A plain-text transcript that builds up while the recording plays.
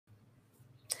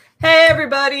Hey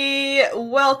everybody,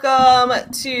 welcome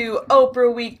to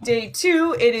Oprah Week Day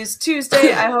 2. It is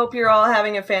Tuesday. I hope you're all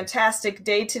having a fantastic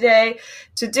day today.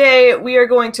 Today we are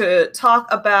going to talk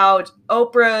about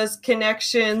Oprah's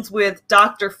connections with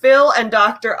Dr. Phil and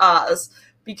Dr. Oz,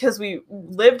 because we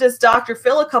lived as Dr.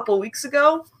 Phil a couple weeks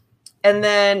ago, and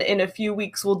then in a few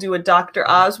weeks we'll do a Dr.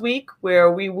 Oz week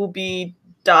where we will be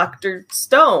Dr.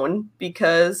 Stone,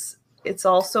 because it's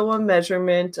also a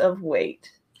measurement of weight.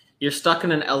 You're stuck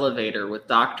in an elevator with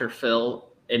Dr. Phil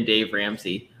and Dave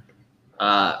Ramsey.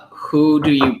 Who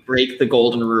do you break the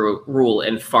golden rule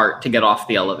and fart to get off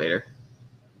the elevator?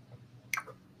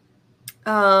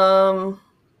 I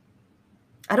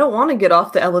don't want to get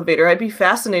off the elevator. I'd be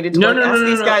fascinated to ask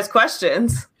these guys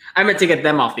questions. I meant to get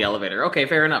them off the elevator. Okay,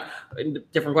 fair enough.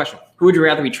 Different question. Who would you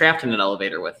rather be trapped in an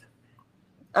elevator with?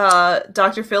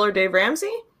 Dr. Phil or Dave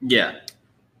Ramsey? Yeah.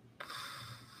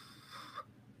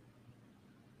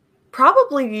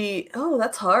 Probably,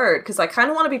 that's hard, because I kind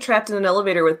of want to be trapped in an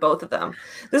elevator with both of them.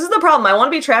 This is the problem. I want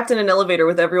to be trapped in an elevator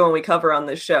with everyone we cover on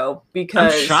this show,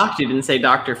 because... I'm shocked you didn't say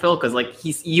Dr. Phil, because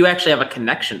you actually have a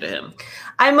connection to him.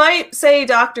 I might say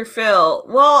Dr. Phil.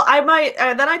 Well, I might,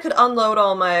 then I could unload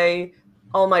all my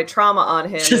trauma on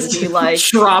him and be like...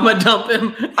 trauma dump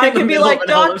him. I could be like,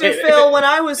 Dr. Phil, when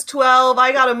I was 12,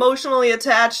 I got emotionally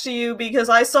attached to you because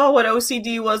I saw what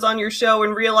OCD was on your show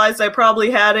and realized I probably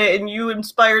had it, and you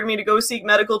inspired me to go seek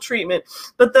medical treatment.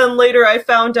 But then later I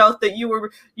found out that you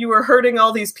were hurting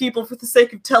all these people for the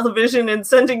sake of television and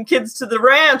sending kids to the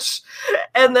ranch.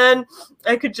 And then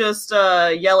I could just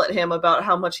yell at him about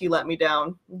how much he let me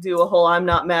down. Do a whole I'm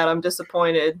not mad, I'm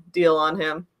disappointed deal on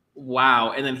him.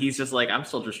 Wow. And then he's just like, I'm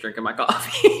still just drinking my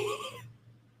coffee.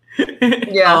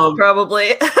 Yeah,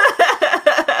 probably.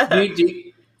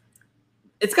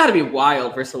 It's got to be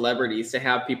wild for celebrities to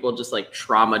have people just like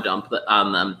trauma dump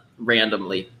on them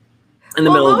randomly in the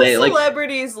middle of the day.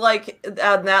 Celebrities like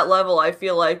at that level, I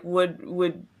feel like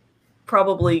would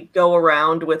probably go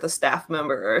around with a staff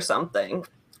member or something.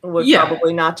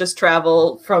 Probably not just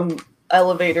travel from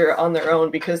elevator on their own,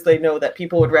 because they know that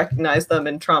people would recognize them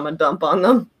and trauma dump on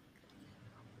them.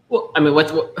 Well, I mean,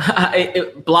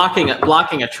 blocking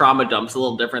a trauma dump's a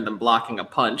little different than blocking a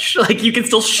punch. Like, you can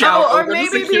still shout. Or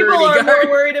maybe people are more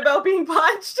worried about being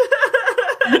punched.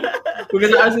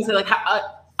 Because I was gonna say, like,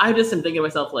 I just am thinking to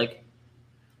myself, like,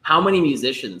 how many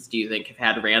musicians do you think have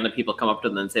had random people come up to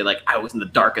them and say, like, I was in the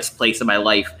darkest place of my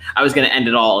life, I was gonna end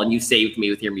it all, and you saved me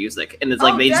with your music? And it's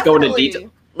like they just go into detail.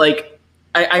 Like,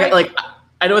 I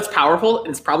know it's powerful and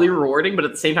it's probably rewarding, but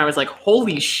at the same time, it's like,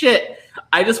 holy shit.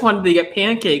 I just wanted to get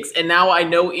pancakes, and now I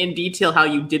know in detail how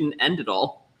you didn't end it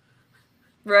all.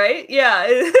 Right? Yeah.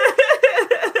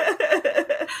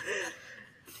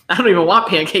 I don't even want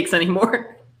pancakes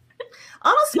anymore.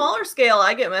 On a smaller scale,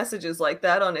 I get messages like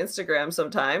that on Instagram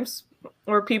sometimes,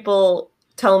 where people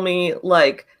tell me,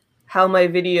 like, how my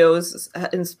videos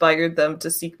inspired them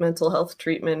to seek mental health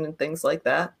treatment and things like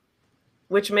that,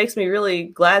 which makes me really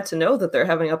glad to know that they're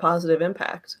having a positive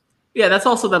impact. Yeah, that's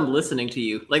also them listening to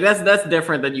you. Like, that's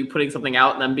different than you putting something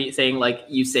out and them saying, like,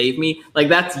 you saved me. Like,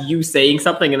 that's you saying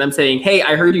something and them saying, hey,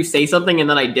 I heard you say something and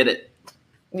then I did it.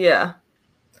 Yeah.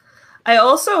 I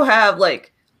also have,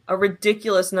 like, a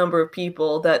ridiculous number of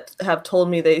people that have told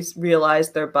me they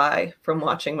realized they're bi from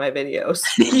watching my videos.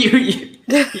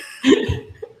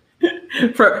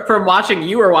 From watching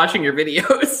you or watching your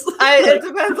videos? It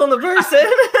depends on the person.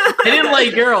 I didn't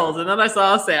like girls, and then I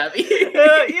saw Savvy.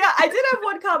 Yeah, I did have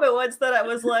one comment once that I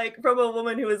was like, from a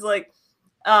woman who was like,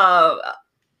 and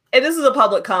this is a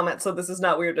public comment, so this is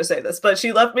not weird to say this, but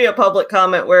she left me a public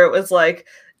comment where it was like,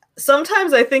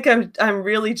 sometimes I think I'm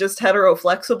really just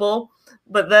hetero-flexible,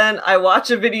 but then I watch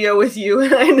a video with you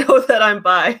and I know that I'm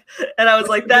bi. And I was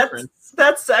like,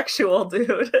 that's sexual,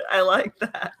 dude. I like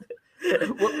that.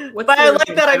 But I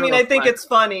like that. I mean, I think it's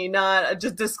funny, not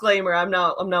just disclaimer. I'm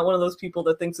not one of those people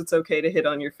that thinks it's okay to hit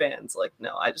on your fans. Like,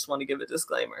 no, I just want to give a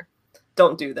disclaimer.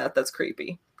 Don't do that. That's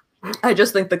creepy. I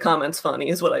just think the comment's funny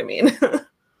is what I mean.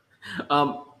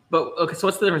 But okay, so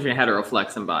what's the difference between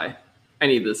hetero-flex and bi? I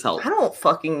need this help. I don't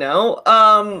fucking know.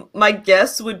 My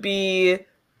guess would be,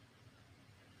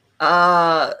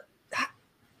 I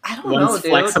don't know, dude.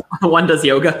 Flexible, one does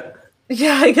yoga.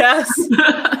 Yeah, I guess.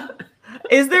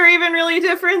 Is there even really a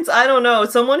difference? I don't know.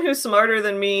 Someone who's smarter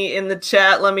than me in the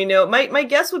chat, let me know. My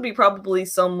guess would be probably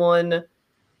someone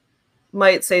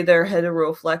might say they're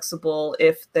hetero-flexible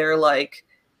if they're, like,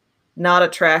 not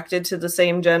attracted to the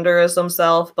same gender as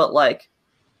themselves, but, like,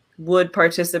 would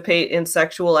participate in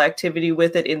sexual activity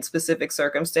with it in specific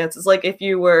circumstances. Like, if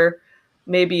you were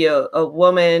maybe a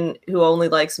woman who only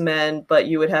likes men, but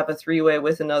you would have a three-way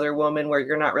with another woman where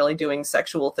you're not really doing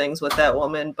sexual things with that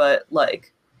woman, but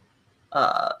like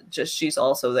just she's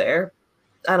also there.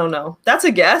 I don't know. That's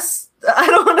a guess. I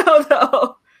don't know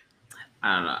though.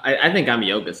 I don't know. I think I'm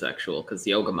yoga sexual because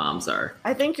yoga moms are.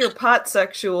 I think you're pot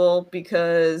sexual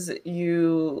because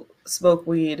you smoke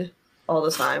weed all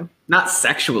the time. Not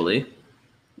sexually.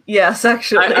 Yeah,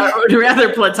 sexually. I would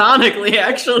rather platonically,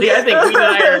 actually. I think Weed and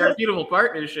I are a beautiful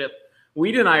partnership.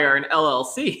 Weed and I are an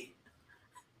LLC.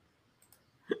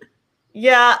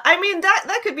 Yeah, I mean,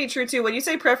 that could be true too. When you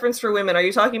say preference for women, are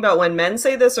you talking about when men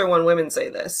say this or when women say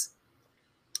this?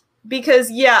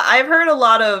 Because yeah, I've heard a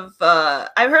lot of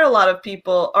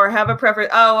people or have a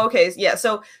preference. Oh, okay, yeah.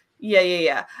 So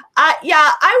yeah.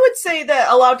 I would say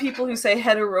that a lot of people who say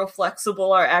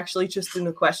heteroflexible are actually just in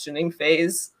the questioning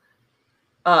phase.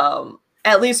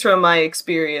 At least from my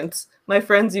experience, my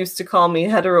friends used to call me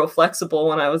heteroflexible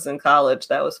when I was in college.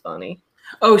 That was funny.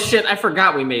 Oh shit! I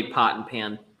forgot we made pot and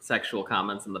pan sexual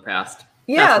comments in the past.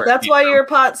 Yeah, that's why you're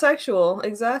pot sexual.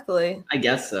 Exactly. I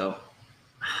guess so.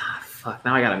 Fuck,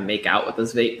 now I gotta make out with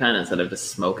this vape pen instead of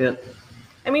just smoke it.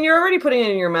 I mean, you're already putting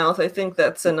it in your mouth. I think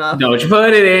that's enough. Don't you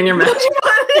put it in your mouth.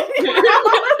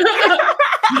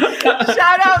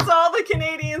 Shout out to all the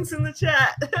Canadians in the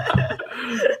chat.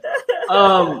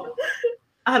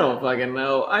 I don't fucking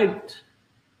know. I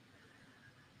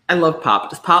love Pop.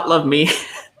 Does Pop love me?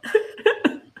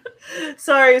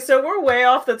 Sorry, so we're way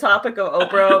off the topic of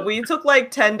Oprah. We took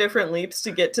like 10 different leaps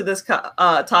to get to this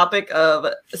topic of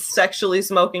sexually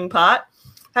smoking pot.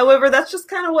 However, that's just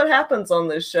kind of what happens on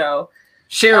this show.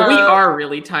 Cher, we are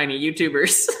really tiny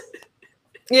YouTubers.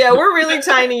 Yeah, we're really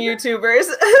tiny YouTubers.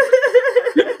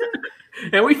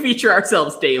 And we feature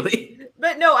ourselves daily.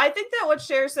 But no, I think that what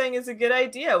Cher's saying is a good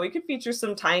idea. We could feature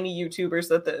some tiny YouTubers.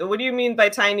 What do you mean by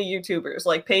tiny YouTubers?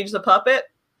 Like Paige the Puppet?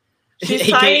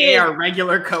 She's AKA our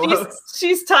regular co-host.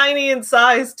 She's tiny in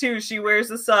size too. She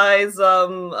wears a size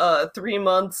 3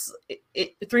 months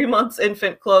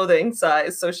infant clothing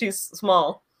size, so she's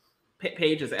small.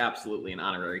 Paige is absolutely an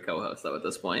honorary co-host though at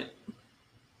this point.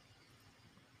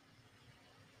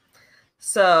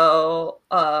 So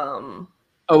oh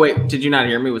wait, did you not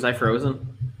hear me? Was I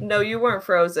frozen? No, you weren't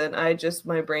frozen.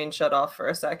 My brain shut off for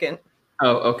a second.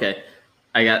 Oh, okay.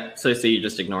 So you're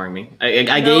just ignoring me.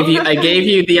 I gave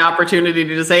you the opportunity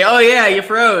to just say, "Oh yeah, you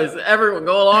froze." Everyone,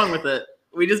 go along with it.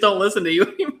 We just don't listen to you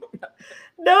anymore.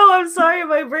 No, I'm sorry,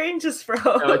 my brain just froze.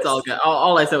 No, it's all good.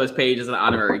 All I said was Paige is an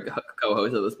honorary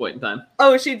co-host at this point in time.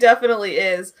 Oh, she definitely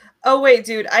is. Oh wait,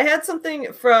 dude, I had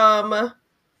something from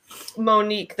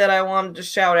Monique that I wanted to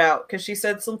shout out because she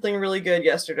said something really good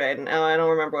yesterday, and now I don't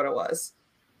remember what it was.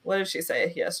 What did she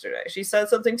say yesterday? She said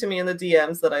something to me in the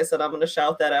DMs that I said I'm going to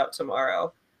shout that out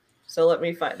tomorrow. So let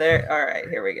me find there. All right,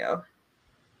 here we go.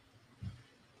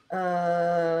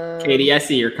 Katie, I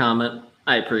see your comment.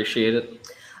 I appreciate it.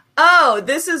 Oh,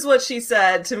 this is what she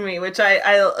said to me, which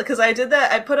because I did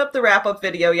that. I put up the wrap up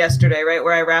video yesterday, right,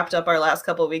 where I wrapped up our last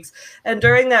couple of weeks. And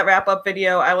during that wrap up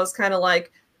video, I was kind of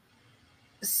like,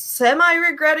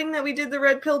 semi-regretting that we did the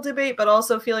red pill debate, but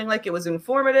also feeling like it was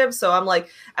informative. So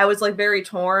I was very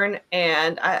torn,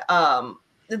 and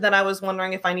then I was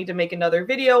wondering if I need to make another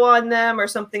video on them or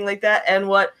something like that. And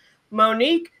what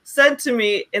Monique said to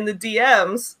me in the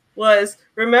DMs was,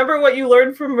 remember what you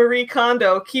learned from Marie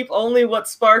Kondo, keep only what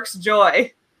sparks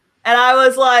joy. And I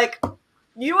was like,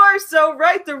 you are so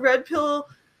right. The red pill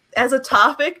as a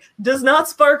topic does not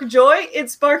spark joy. It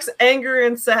sparks anger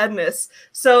and sadness.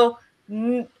 So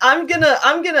I'm gonna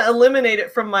eliminate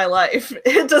it from my life.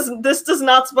 This does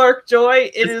not spark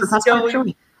joy. It is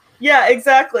going. Yeah,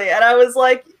 exactly. And I was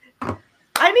like,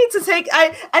 I need to take.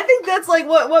 I think that's like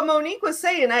what Monique was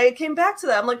saying. I came back to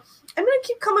that. I'm like, I'm gonna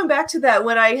keep coming back to that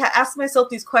when I ask myself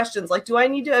these questions. Like, do I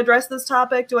need to address this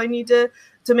topic? Do I need to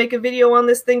make a video on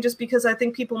this thing just because I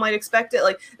think people might expect it?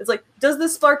 Like, it's like, does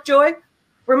this spark joy?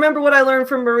 Remember what I learned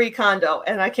from Marie Kondo,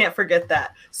 and I can't forget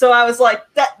that. So I was like,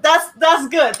 that's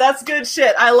good. That's good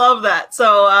shit. I love that.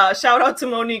 So shout out to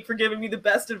Monique for giving me the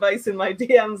best advice in my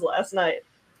DMs last night.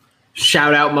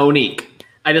 Shout out Monique.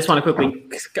 I just want to quickly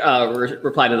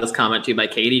reply to this comment too by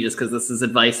Katie, just because this is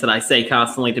advice that I say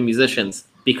constantly to musicians.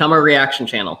 Become a reaction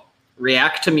channel.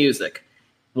 React to music.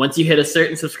 Once you hit a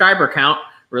certain subscriber count,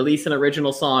 release an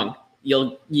original song.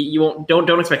 You won't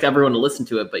don't expect everyone to listen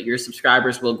to it, but your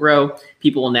subscribers will grow.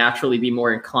 People will naturally be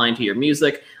more inclined to your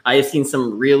music. I have seen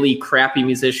some really crappy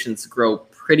musicians grow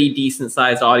pretty decent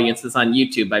sized audiences on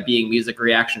YouTube by being music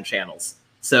reaction channels.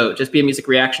 So just be a music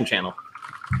reaction channel.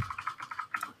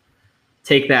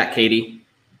 Take that, Katie.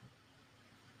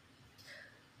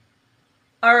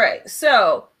 All right.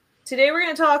 So Today we're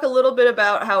going to talk a little bit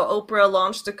about how Oprah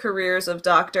launched the careers of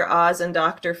Dr. Oz and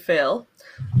Dr. Phil.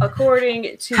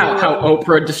 According to... How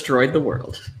Oprah destroyed the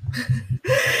world.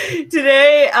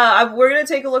 Today, we're going to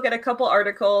take a look at a couple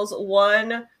articles.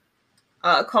 One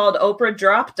called Oprah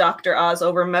Dropped Dr. Oz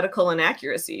Over Medical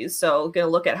Inaccuracies. So we're going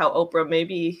to look at how Oprah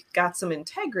maybe got some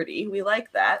integrity. We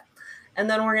like that. And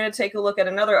then we're going to take a look at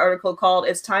another article called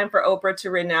It's Time for Oprah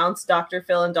to Renounce Dr.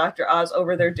 Phil and Dr. Oz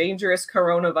Over Their Dangerous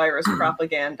Coronavirus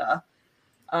Propaganda.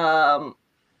 The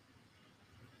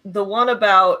one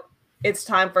about it's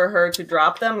time for her to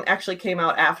drop them actually came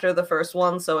out after the first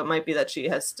one, so it might be that she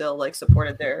has still like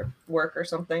supported their work or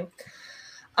something.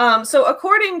 So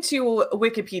according to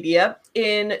Wikipedia,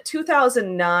 in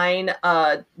 2009,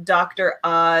 Dr.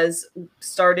 Oz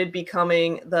started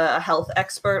becoming the health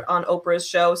expert on Oprah's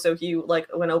show. So he, like,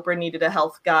 when Oprah needed a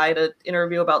health guy to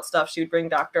interview about stuff, she would bring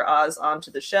Dr. Oz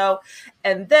onto the show.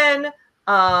 And then,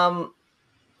 or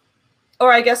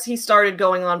I guess he started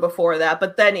going on before that.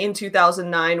 But then in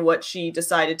 2009, what she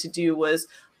decided to do was,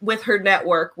 with her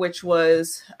network, which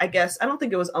was, I guess, I don't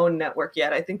think it was OWN network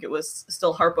yet. I think it was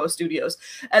still Harpo Studios.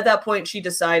 At that point, she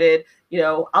decided, you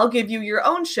know, I'll give you your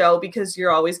own show because you're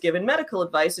always giving medical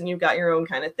advice and you've got your own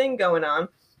kind of thing going on.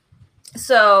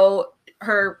 So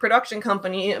her production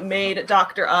company made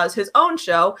Dr. Oz his own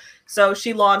show. So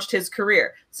she launched his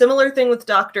career. Similar thing with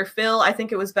Dr. Phil. I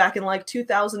think it was back in like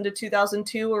 2000 to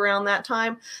 2002, around that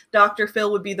time. Dr.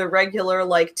 Phil would be the regular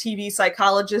like TV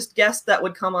psychologist guest that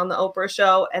would come on the Oprah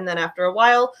show. And then after a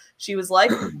while, she was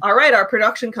like, all right, our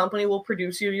production company will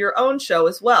produce you your own show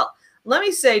as well. Let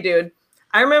me say, dude,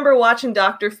 I remember watching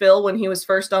Dr. Phil when he was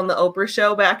first on the Oprah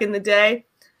show back in the day.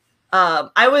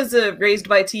 I was a raised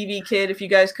by TV kid, if you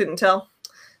guys couldn't tell.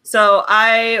 So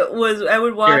I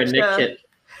would watch. You're a Nick kid.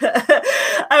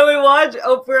 I would watch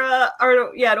Oprah,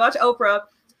 I'd watch Oprah,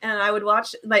 and I would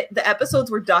watch the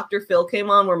episodes where Dr. Phil came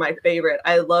on were my favorite.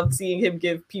 I loved seeing him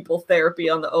give people therapy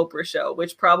on the Oprah show,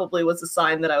 which probably was a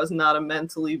sign that I was not a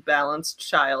mentally balanced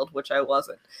child, which I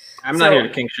wasn't. I'm not here to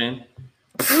kink shame.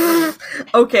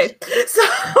 Okay,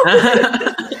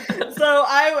 so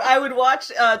I would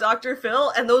watch Dr.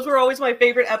 Phil, and those were always my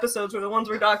favorite episodes, were the ones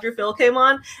where Dr. Phil came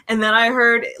on. And then I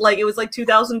heard, like, it was like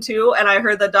 2002, and I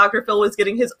heard that Dr. Phil was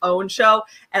getting his own show,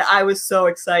 and I was so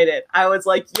excited. I was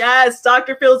like, yes,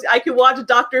 Dr. Phil's, I could watch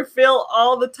Dr. Phil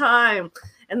all the time.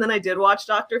 And then I did watch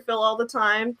Dr. Phil all the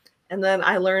time, and then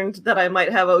I learned that I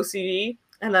might have OCD.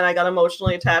 And then I got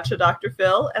emotionally attached to Dr.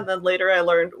 Phil. And then later I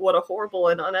learned what a horrible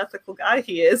and unethical guy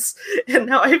he is. And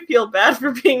now I feel bad for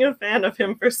being a fan of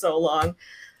him for so long.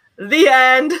 The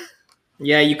end.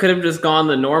 Yeah, you could have just gone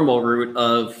the normal route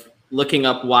of looking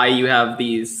up why you have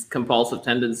these compulsive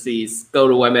tendencies. Go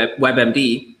to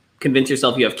WebMD, convince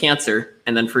yourself you have cancer,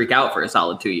 and then freak out for a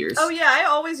solid 2 years. Oh, yeah. I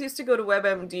always used to go to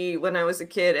WebMD when I was a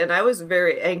kid. And I was a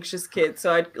very anxious kid.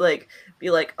 So I'd be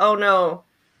like, oh, no.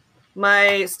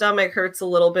 My stomach hurts a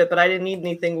little bit, but I didn't need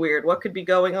anything weird. What could be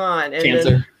going on? And cancer.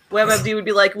 Then WebMD would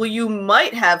be like, well, you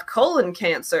might have colon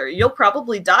cancer. You'll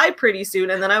probably die pretty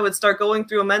soon. And then I would start going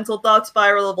through a mental thought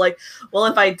spiral of like, well,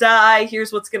 if I die,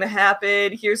 here's what's going to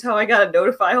happen. Here's how I got to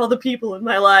notify all the people in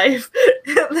my life.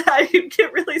 And I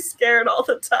get really scared all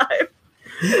the time.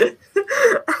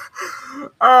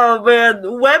 Oh, man.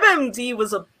 WebMD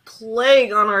was a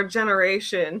plague on our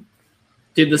generation.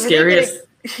 Dude, the scariest...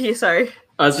 Yeah, sorry.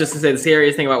 I was just to say the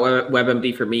scariest thing about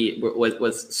WebMD for me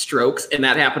was strokes, and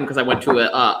that happened because I went to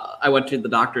the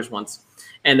doctor's once,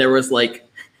 and there was like,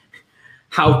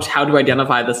 how to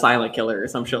identify the silent killer or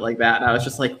some shit like that, and I was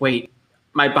just like, wait,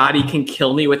 my body can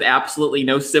kill me with absolutely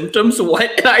no symptoms?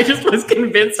 What? And I just was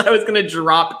convinced I was gonna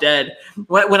drop dead.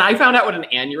 When I found out what an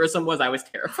aneurysm was, I was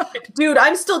terrified. Dude,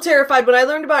 I'm still terrified. When I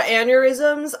learned about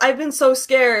aneurysms, I've been so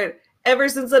scared ever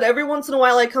since then. Every once in a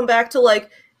while, I come back to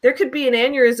like, there could be an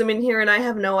aneurysm in here and I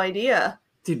have no idea.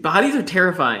 Dude, bodies are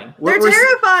terrifying. They're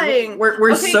terrifying.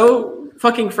 We're okay. So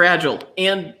fucking fragile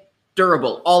and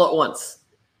durable all at once.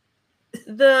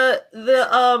 The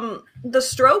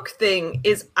stroke thing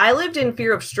is, I lived in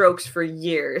fear of strokes for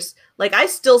years. Like, I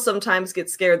still sometimes get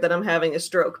scared that I'm having a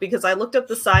stroke because I looked up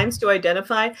the signs to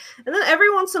identify, and then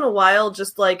every once in a while,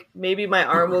 just like maybe my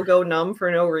arm will go numb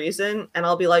for no reason, and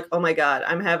I'll be like, oh my God,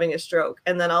 I'm having a stroke.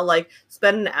 And then I'll like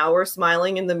spend an hour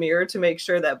smiling in the mirror to make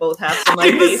sure that both halves of my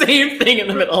face. The same thing in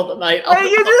the middle of the night. Wait,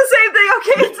 you do the same thing?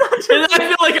 Okay, it's not just... I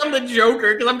feel like I'm the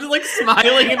Joker because I'm just like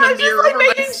smiling in the mirror. I'm just like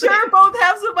making sure both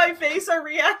halves of my face are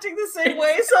reacting the same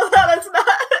way so that it's not...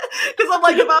 Because I'm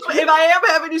like, if I am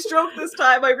having a stroke this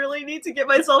time, I really need to get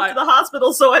myself to the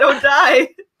hospital so I don't die.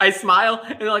 I smile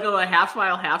and like a half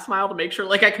smile to make sure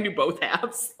like I can do both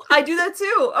halves. I do that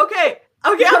too. Okay,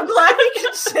 Okay, I'm glad we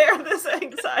can share this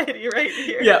anxiety right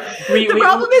here. Yeah. The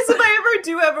problem is, if I ever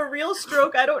do have a real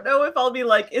stroke, I don't know if I'll be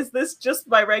like, is this just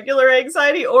my regular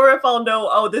anxiety? Or if I'll know,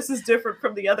 oh, this is different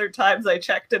from the other times I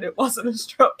checked and it wasn't a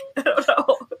stroke. I don't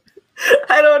know.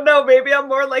 I don't know. Maybe I'm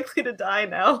more likely to die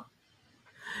now.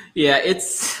 Yeah,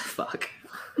 it's fuck.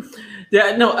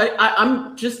 Yeah, no,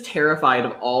 I'm just terrified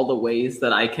of all the ways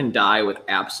that I can die with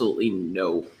absolutely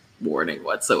no warning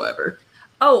whatsoever.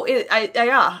 Oh, I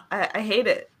hate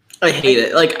it. I hate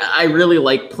it. Like, I really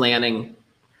like planning.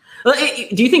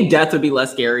 Do you think death would be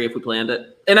less scary if we planned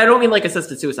it? And I don't mean like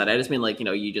assisted suicide. I just mean like,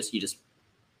 you just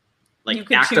like you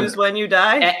can choose when you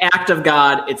die. Act of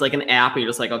God. It's like an app. And you're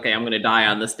just like, okay, I'm going to die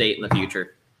on this date in the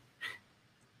future.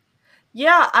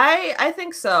 Yeah, I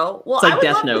think so. Well, like I would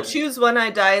Death love Note. to choose when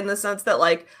I die in the sense that,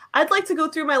 like, I'd like to go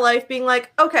through my life being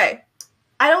like, okay,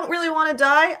 I don't really want to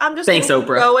die. I'm just Thanks, gonna keep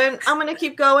Oprah. going. I'm gonna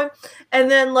keep going.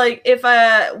 And then, like, if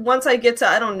once I get to,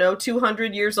 I don't know,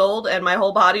 200 years old and my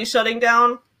whole body's shutting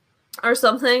down or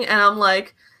something, and I'm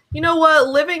like, you know what,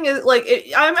 living is like,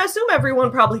 I assume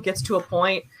everyone probably gets to a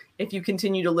point, if you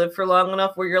continue to live for long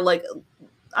enough, where you're like,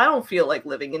 I don't feel like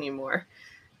living anymore.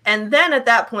 And then at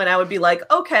that point I would be like,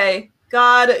 okay,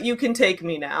 God, you can take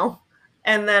me now.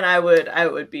 And then I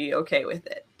would be okay with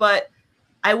it. But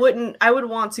I would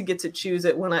want to get to choose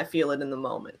it when I feel it in the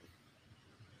moment.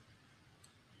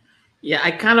 Yeah,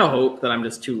 I kind of hope that I'm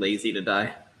just too lazy to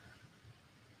die.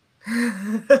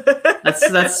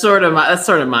 that's sort of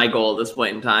my goal at this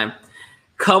point in time.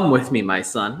 Come with me, my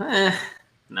son.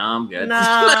 No, I'm good. Nah,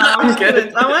 I'm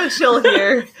good. I want to chill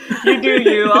here. You do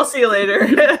you. I'll see you later.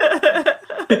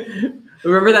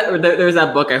 Remember that there's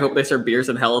that book, I Hope They Serve Beers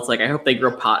in Hell. It's like, I hope they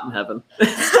grow pot in heaven.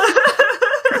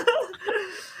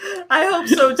 I hope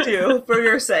so too, for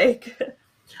your sake.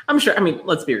 I'm sure. I mean,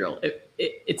 let's be real.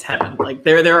 It's heaven. Like,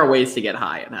 there are ways to get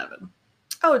high in heaven.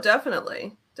 Oh,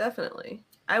 definitely.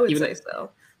 I would say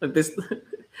so. Like this,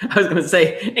 I was going to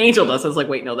say angel dust. I was like,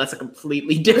 wait, no, that's a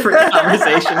completely different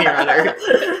conversation here on Earth.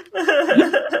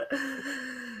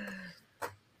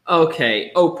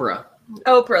 Okay, Oprah.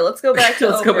 Let's go back to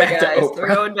Let's Oprah, go back to guys. Oprah.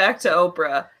 We're going back to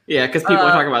Oprah. Yeah, because people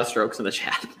are talking about strokes in the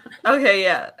chat. Okay,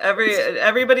 yeah.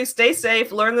 Everybody stay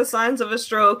safe, learn the signs of a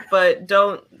stroke, but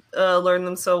don't learn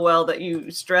them so well that you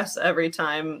stress every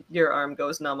time your arm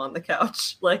goes numb on the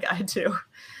couch, like I do.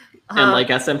 And like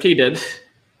SMT did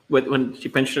when she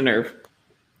pinched a nerve.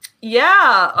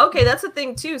 Yeah. Okay, that's the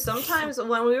thing too. Sometimes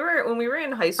when we were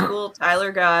in high school,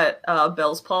 Tyler got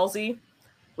Bell's palsy,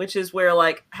 which is where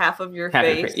like half of your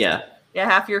face,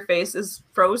 half your face is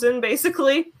frozen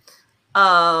basically.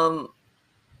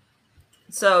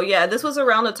 So yeah, this was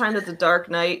around the time that The Dark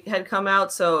Knight had come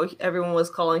out, so everyone was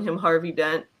calling him Harvey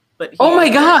Dent. But oh my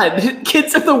God,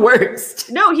 kids are the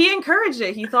worst. No, he encouraged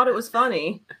it. He thought it was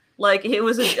funny. Like it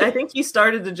was. I think he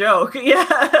started the joke.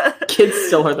 Yeah. Kids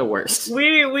still are the worst.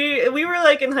 We were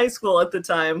like in high school at the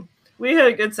time. We had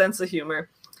a good sense of humor.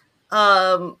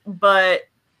 But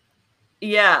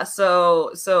yeah,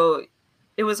 so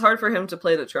it was hard for him to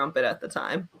play the trumpet at the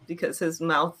time because his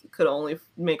mouth could only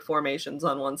make formations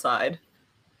on one side.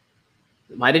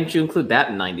 Why didn't you include that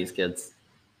in 90s kids?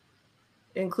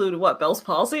 Include what? Bell's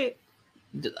palsy?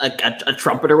 A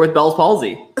trumpeter with Bell's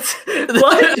palsy.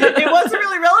 What? It wasn't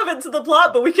really relevant to the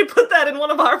plot, but we could put that in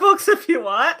one of our books if you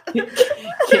want.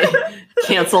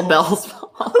 Cancel Bell's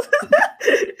palsy.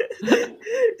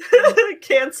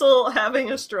 Cancel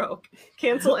having a stroke.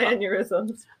 Cancel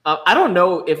aneurysms. I don't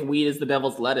know if weed is the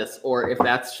devil's lettuce or if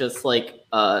that's just like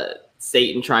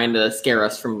Satan trying to scare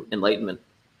us from enlightenment.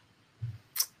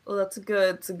 Well, it's a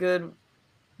good.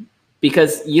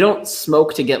 Because you don't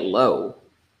smoke to get low.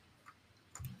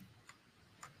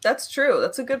 That's true.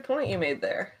 That's a good point you made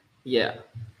there. Yeah.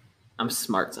 I'm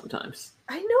smart sometimes.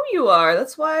 I know you are.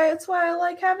 That's why I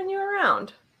like having you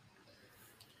around.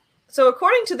 So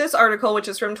according to this article, which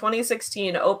is from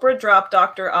 2016, Oprah dropped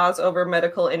Dr. Oz over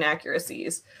medical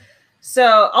inaccuracies.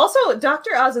 So also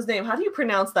Dr. Oz's name, how do you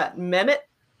pronounce that? Mehmet?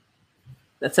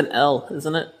 That's an L,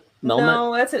 isn't it? Melmet?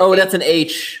 No, that's an H. H. That's an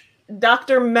H.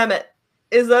 Dr. Mehmet.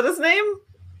 Is that his name?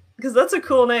 Because that's a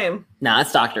cool name. Nah,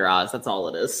 it's Dr. Oz. That's all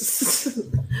it is.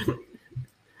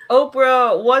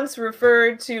 Oprah once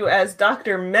referred to as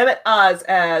Dr. Mehmet Oz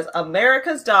as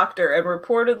America's doctor and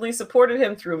reportedly supported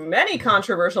him through many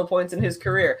controversial points in his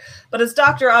career. But as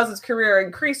Dr. Oz's career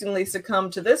increasingly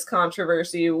succumbed to this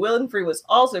controversy, Winfrey was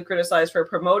also criticized for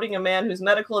promoting a man whose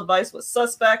medical advice was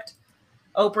suspect.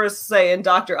 Oprah's saying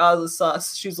Dr. Oz is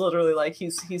sus. She's literally like,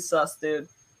 he's sus, dude.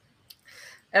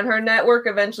 And her network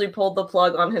eventually pulled the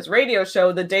plug on his radio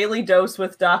show, The Daily Dose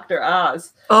with Dr.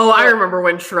 Oz. Oh, I remember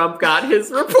when Trump got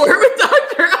his report with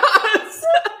Dr. Oz.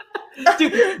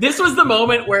 Dude, this was the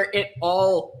moment where it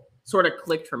all sort of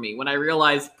clicked for me when I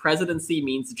realized presidency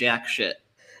means jack shit.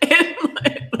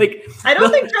 Like, I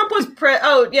don't think Trump was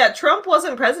Trump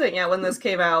wasn't president yet when this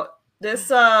came out. This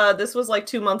was like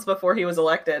 2 months before he was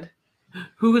elected.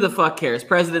 Who the fuck cares?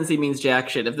 Presidency means jack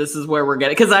shit. If this is where we're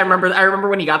getting, because I remember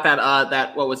when he got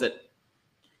that what was it?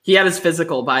 He had his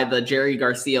physical by the Jerry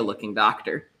Garcia looking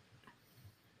doctor.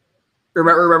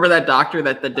 Remember that doctor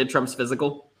that did Trump's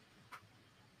physical?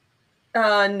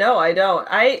 No, I don't.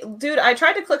 I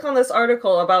tried to click on this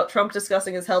article about Trump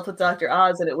discussing his health with Dr.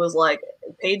 Oz, and it was like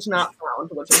page not found,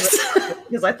 which is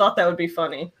because I thought that would be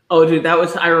funny. Oh, dude,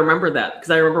 I remember that because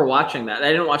I remember watching that.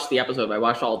 I didn't watch the episode, but I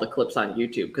watched all the clips on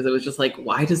YouTube because it was just like,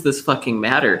 why does this fucking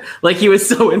matter? Like, he was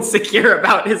so insecure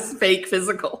about his fake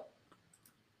physical.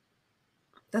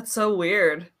 That's so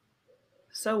weird.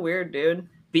 So weird, dude.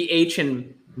 The H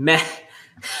in meh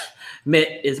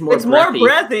is more. It's breathy. More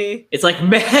breathy. It's like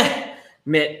meh.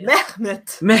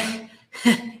 Mehmet. Meh.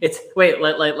 It's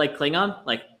like Klingon,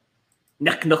 like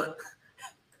nuk nuk.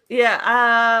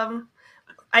 Yeah.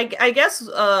 I guess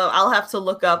I'll have to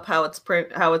look up how it's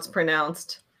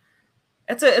pronounced.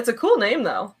 It's a cool name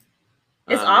though.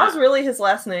 Is Oz really his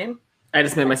last name? I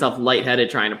just made myself lightheaded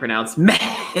trying to pronounce meh.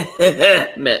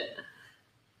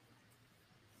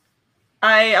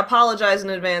 I apologize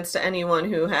in advance to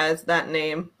anyone who has that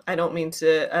name. I don't mean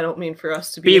for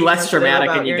us to be less dramatic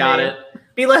and you got it.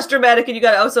 Be less dramatic and you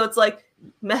got it. Oh, so it's like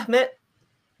Mehmet.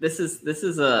 This is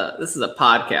a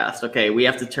podcast. Okay, we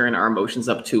have to turn our emotions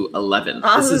up to 11.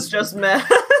 This is just meh.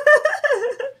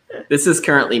 This is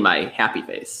currently my happy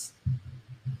face.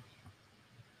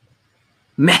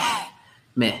 Meh.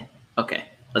 Okay.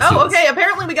 Okay.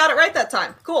 Apparently we got it right that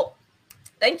time. Cool.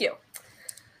 Thank you.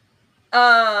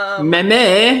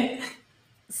 Meme.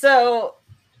 So.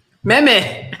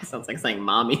 Meme. Sounds like saying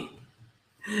mommy.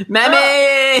 Meme.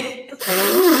 Okay.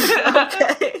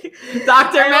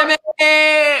 Dr. Meme.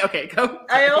 Okay, go.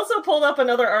 I also pulled up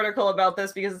another article about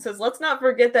this because it says, let's not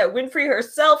forget that Winfrey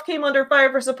herself came under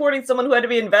fire for supporting someone who had to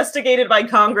be investigated by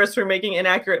Congress for making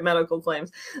inaccurate medical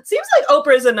claims. Seems like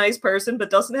Oprah is a nice person, but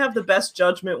doesn't have the best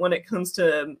judgment when it comes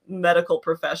to medical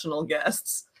professional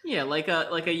guests. Yeah, like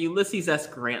a Ulysses S.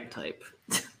 Grant type.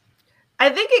 I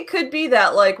think it could be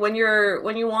that, like, when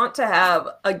you want to have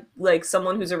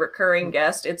someone who's a recurring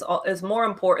guest, it's more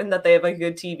important that they have a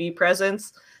good TV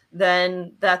presence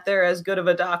than that they're as good of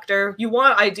a doctor. You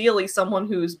want ideally someone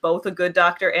who's both a good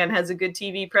doctor and has a good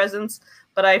TV presence,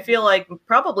 but I feel like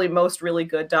probably most really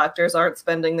good doctors aren't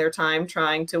spending their time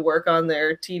trying to work on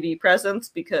their TV presence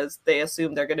because they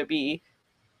assume they're going to be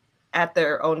at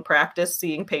their own practice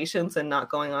seeing patients and not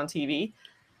going on TV.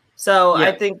 So yeah.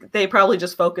 I think they probably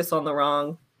just focus on the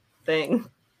wrong thing.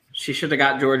 She should have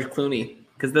got George Clooney,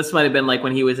 because this might have been like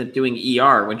when he was doing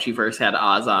ER when she first had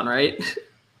Oz on, right?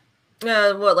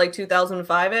 What, like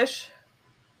 2005-ish?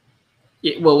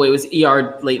 Yeah, well, it was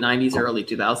ER late 90s or early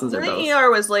 2000s or both.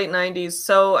 ER was late 90s,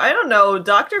 so I don't know.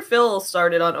 Dr. Phil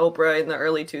started on Oprah in the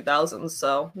early 2000s,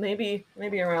 so maybe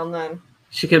around then.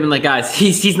 She could have been like, guys,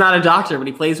 he's not a doctor, but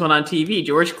he plays one on TV.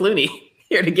 George Clooney,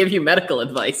 here to give you medical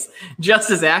advice. Just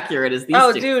as accurate as these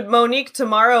two. Dude, Monique,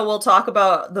 tomorrow we'll talk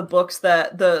about the books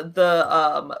that,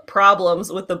 the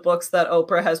problems with the books that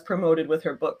Oprah has promoted with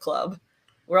her book club.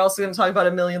 We're also going to talk about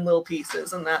A Million Little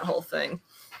Pieces and that whole thing.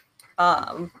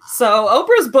 So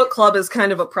Oprah's book club is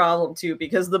kind of a problem too,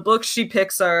 because the books she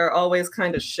picks are always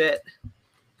kind of shit.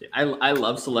 I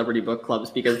love celebrity book clubs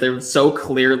because they're so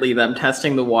clearly them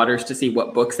testing the waters to see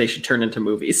what books they should turn into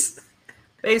movies.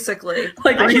 Basically.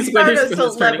 Like I should start a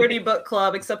celebrity book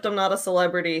club, except I'm not a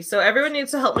celebrity. So everyone needs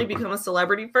to help me become a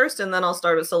celebrity first, and then I'll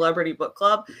start a celebrity book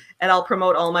club, and I'll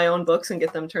promote all my own books and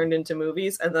get them turned into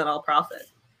movies, and then I'll profit.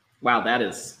 Wow, that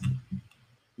is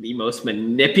the most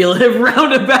manipulative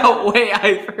roundabout way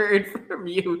I've heard from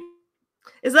you.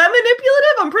 Is that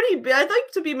manipulative? I'd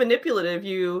like to be manipulative.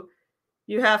 You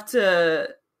have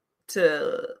to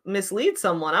mislead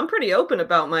someone. I'm pretty open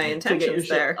about my intentions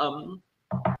there.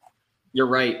 You're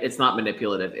right. It's not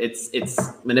manipulative. It's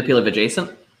manipulative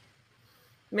adjacent.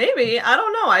 Maybe. I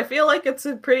don't know. I feel like it's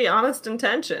a pretty honest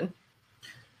intention.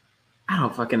 I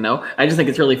don't fucking know. I just think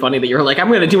it's really funny that you're like, I'm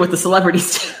going to do what the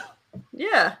celebrities do.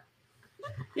 Yeah.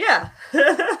 Yeah.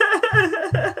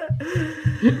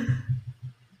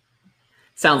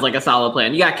 Sounds like a solid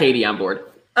plan. You got Katie on board.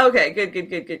 Okay, good.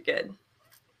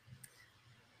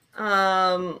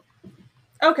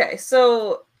 Okay,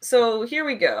 so here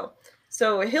we go.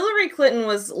 So Hillary Clinton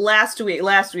was last week,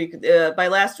 by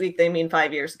last week, they mean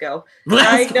 5 years ago.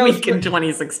 Last week in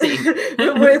 2016.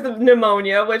 with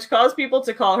pneumonia, which caused people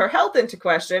to call her health into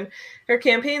question. Her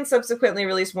campaign subsequently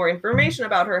released more information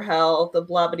about her health, the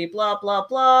blah, blah, blah, blah,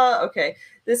 blah. Okay.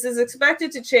 This is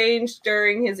expected to change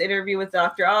during his interview with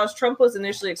Dr. Oz. Trump was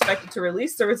initially expected to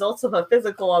release the results of a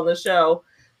physical on the show,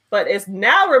 but is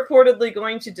now reportedly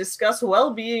going to discuss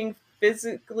well-being,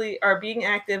 physically, or being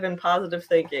active and positive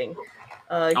thinking.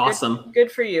 Awesome. Good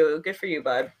for you. Good for you,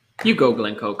 bud. You go,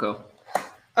 Glenn Coco.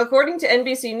 According to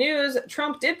NBC News,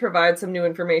 Trump did provide some new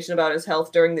information about his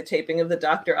health during the taping of the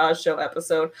Dr. Oz show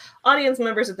episode. Audience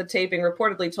members at the taping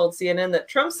reportedly told CNN that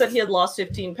Trump said he had lost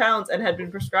 15 pounds and had been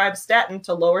prescribed statin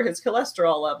to lower his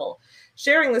cholesterol level.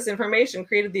 Sharing this information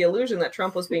created the illusion that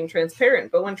Trump was being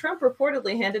transparent, but when Trump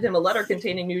reportedly handed him a letter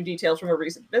containing new details from a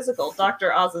recent physical,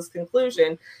 Dr. Oz's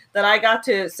conclusion that I got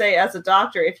to say as a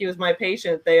doctor, if he was my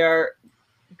patient, they are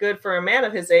good for a man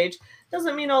of his age,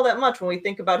 doesn't mean all that much when we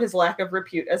think about his lack of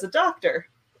repute as a doctor.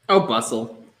 Oh,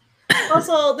 Bustle.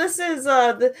 Bustle, this is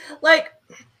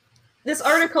this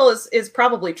article is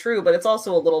probably true, but it's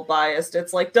also a little biased.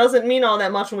 It's like doesn't mean all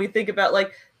that much when we think about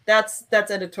that's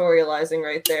editorializing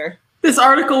right there. This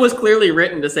article was clearly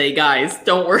written to say, guys,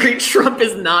 don't worry, Trump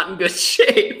is not in good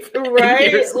shape.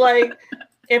 Right? Like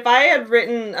if I had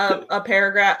written a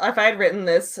paragraph, if I had written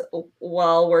this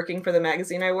while working for the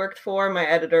magazine I worked for, my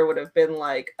editor would have been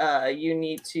like, you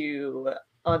need to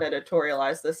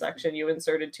uneditorialize this section. You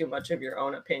inserted too much of your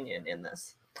own opinion in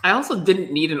this. I also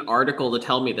didn't need an article to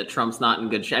tell me that Trump's not in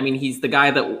good shape. I mean, he's the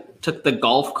guy that took the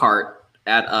golf cart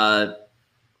at,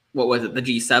 what was it, the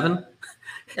G7?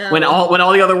 When all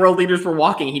the other world leaders were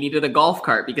walking, he needed a golf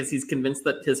cart because he's convinced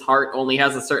that his heart only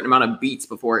has a certain amount of beats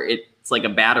before it's like a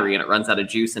battery and it runs out of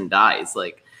juice and dies.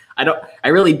 Like I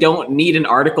really don't need an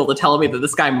article to tell me that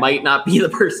this guy might not be the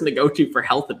person to go to for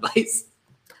health advice.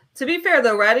 To be fair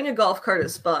though, riding a golf cart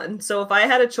is fun. So if I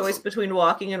had a choice between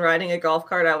walking and riding a golf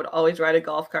cart, I would always ride a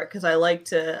golf cart because I like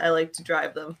to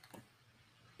drive them.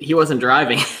 He wasn't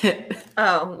driving.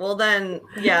 Oh, well then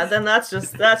that's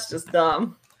just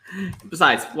dumb.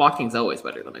 Besides, walking's always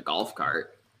better than a golf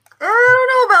cart.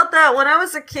 I don't know about that. When I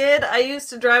was a kid, I used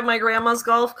to drive my grandma's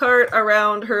golf cart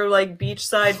around her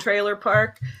beachside trailer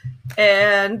park,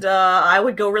 and I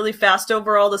would go really fast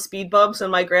over all the speed bumps,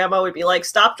 and my grandma would be like,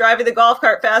 "Stop driving the golf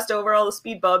cart fast over all the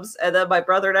speed bumps." And then my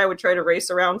brother and I would try to race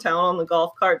around town on the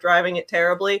golf cart, driving it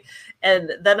terribly.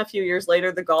 And then a few years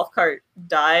later, the golf cart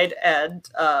died, and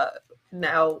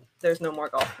now there's no more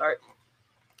golf cart.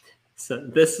 So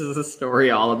this is a story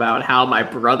all about how my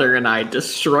brother and I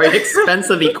destroyed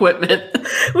expensive equipment.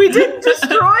 We didn't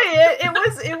destroy it.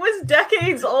 It was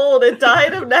decades old. It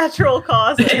died of natural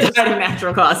causes. It died of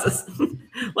natural causes.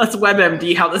 Let's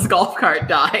WebMD how this golf cart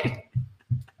died.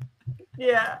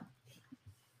 Yeah.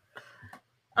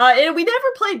 And we never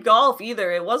played golf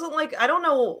either. It wasn't I don't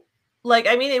know.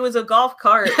 It was a golf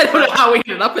cart. I don't know how we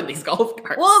ended up in these golf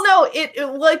carts. Well, no,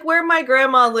 it where my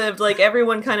grandma lived,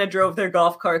 everyone kind of drove their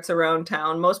golf carts around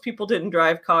town. Most people didn't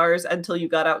drive cars until you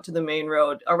got out to the main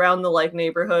road around the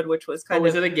neighborhood, which was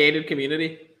was it a gated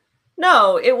community?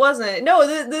 No, it wasn't. No,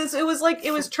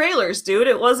 it was trailers, dude.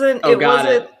 It wasn't. It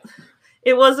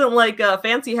wasn't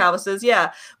fancy houses.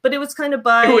 Yeah, but it was kind of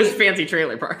It was fancy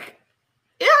trailer park.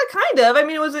 Yeah, kind of. I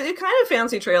mean, it was a kind of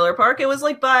fancy trailer park. It was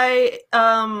by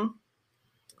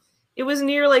it was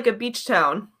near a beach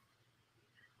town.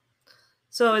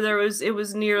 So it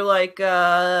was near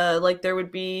there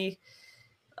would be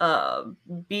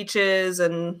beaches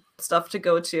and stuff to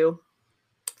go to.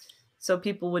 So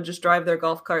people would just drive their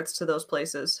golf carts to those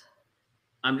places.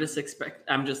 I'm just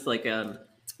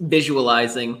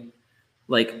visualizing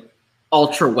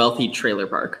ultra wealthy trailer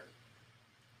park.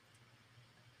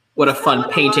 What a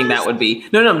fun painting that would be.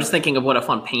 No, I'm just thinking of what a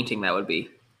fun painting that would be.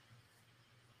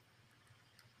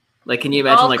 Can you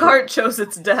imagine? Golf cart chose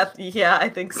its death. Yeah, I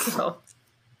think so.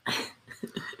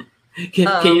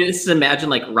 Can you just imagine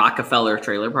Rockefeller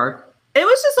Trailer Park? It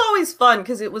was just always fun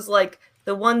because it was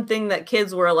the one thing that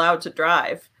kids were allowed to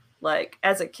drive.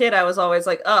 As a kid, I was always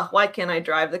oh, why can't I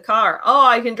drive the car? Oh,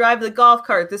 I can drive the golf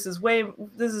cart. This is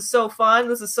so fun.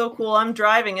 This is so cool. I'm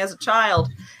driving as a child.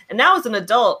 And now as an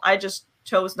adult, I just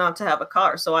chose not to have a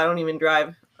car. So I don't even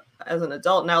drive as an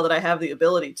adult now that I have the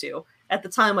ability to. At the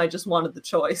time, I just wanted the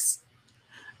choice.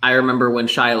 I remember when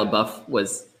Shia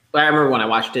LaBeouf I remember when I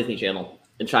watched Disney Channel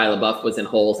and Shia LaBeouf was in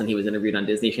Holes and he was interviewed on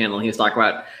Disney Channel and he was talking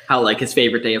about how his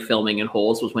favorite day of filming in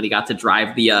Holes was when he got to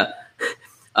drive the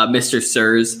Mr.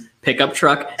 Sir's pickup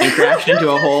truck and crashed into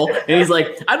a hole. And he's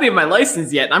like, I don't have my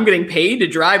license yet. And I'm getting paid to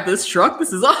drive this truck.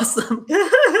 This is awesome.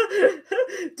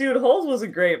 Dude, Dude, Holes was a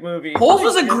great movie. Holes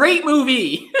was a great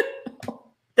movie.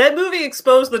 That movie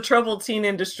exposed the troubled teen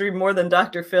industry more than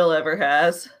Dr. Phil ever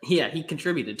has. Yeah, he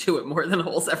contributed to it more than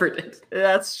Holes ever did.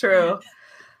 That's true.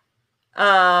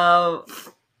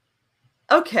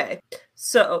 Okay.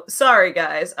 So, sorry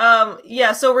guys.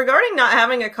 Yeah, so regarding not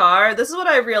having a car, this is what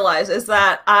I realized is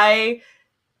that I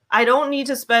don't need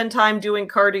to spend time doing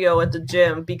cardio at the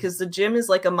gym because the gym is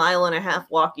like a 1.5 mile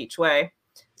walk each way.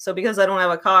 So because I don't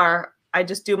have a car, I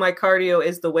just do my cardio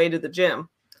is the way to the gym.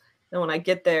 And when I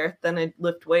get there, then I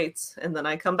lift weights and then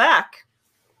I come back.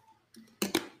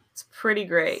 It's pretty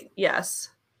great. Yes.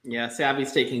 Yeah,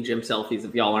 Savvy's taking gym selfies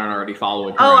if y'all aren't already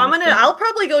following her. Oh, I'll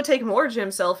probably go take more gym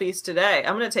selfies today.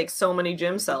 I'm gonna take so many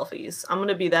gym selfies. I'm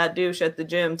gonna be that douche at the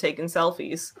gym taking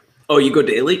selfies. Oh, you go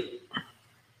daily?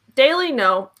 Daily,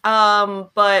 no.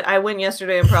 But I went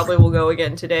yesterday and probably will go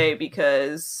again today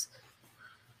because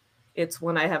it's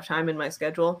when I have time in my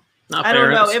schedule. I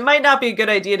don't know. It might not be a good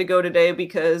idea to go today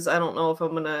because I don't know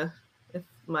if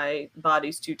my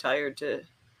body's too tired to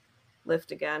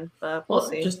lift again, but we'll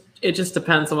see. It just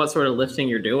depends on what sort of lifting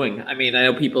you're doing. I mean, I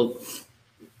know people.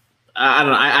 I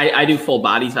don't know. I do full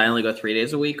bodies. I only go 3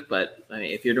 days a week, but I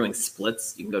mean, if you're doing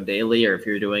splits, you can go daily. Or if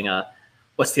you're doing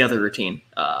what's the other routine?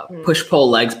 Push pull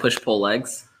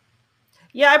legs.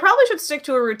 Yeah, I probably should stick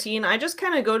to a routine. I just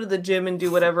kind of go to the gym and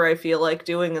do whatever I feel like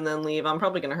doing, and then leave. I'm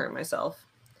probably gonna hurt myself.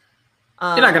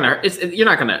 You're not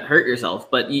gonna hurt yourself,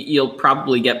 but you'll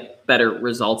probably get better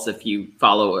results if you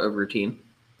follow a routine.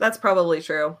 That's probably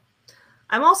true.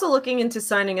 I'm also looking into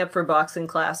signing up for boxing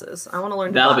classes. I want to learn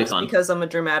to That'll box be fun. because I'm a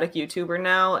dramatic YouTuber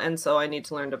now, and so I need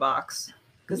to learn to box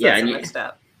because that's the next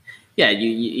step. Yeah,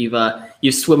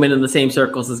 you're swimming in the same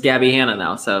circles as Gabby Hanna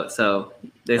now, so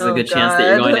there's a good chance that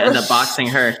you're going to end up boxing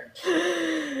her.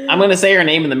 I'm going to say her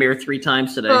name in the mirror 3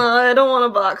 times today. I don't want to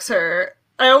box her.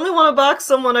 I only want to box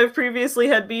someone I've previously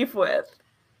had beef with.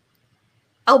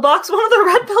 I'll box one of the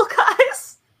Red Pill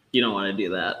guys. You don't want to do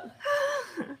that.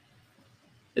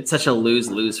 It's such a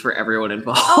lose-lose for everyone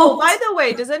involved. Oh, by the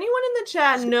way, does anyone in the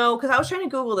chat know, because I was trying to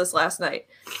Google this last night,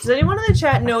 does anyone in the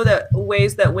chat know that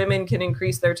ways that women can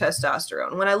increase their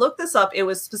testosterone? When I looked this up, it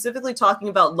was specifically talking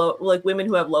about women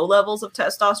who have low levels of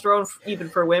testosterone, even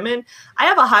for women. I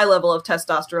have a high level of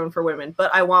testosterone for women, but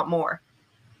I want more.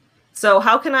 So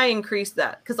how can I increase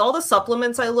that? Because all the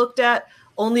supplements I looked at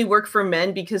only work for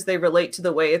men because they relate to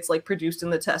the way it's like produced in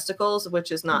the testicles,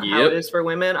 which is not how it is for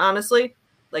women, honestly.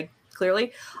 Like,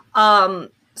 clearly. So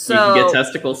you can get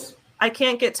testicles. I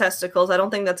can't get testicles. I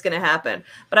don't think that's going to happen.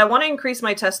 But I want to increase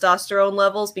my testosterone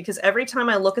levels because every time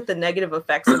I look at the negative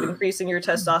effects of increasing your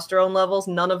testosterone levels,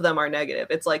 none of them are negative.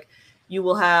 It's like you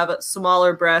will have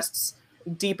smaller breasts,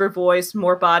 deeper voice,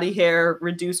 more body hair,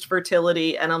 reduced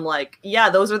fertility. And I'm like, yeah,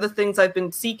 those are the things I've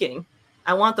been seeking.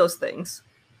 I want those things.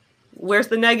 Where's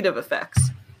the negative effects?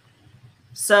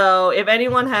 So if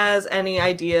anyone has any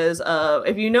ideas of,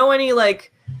 if you know any,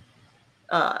 like,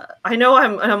 I know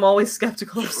I'm always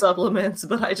skeptical of supplements,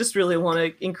 but I just really want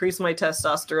to increase my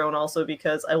testosterone also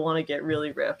because I want to get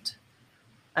really ripped.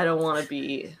 I don't want to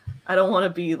be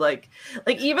like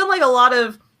even like a lot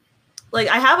of, like,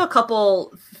 I have a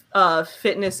couple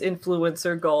fitness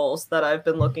influencer goals that I've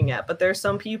been looking at, but there's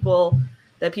some people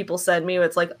that people send me,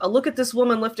 it's like, oh, look at this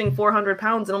woman lifting 400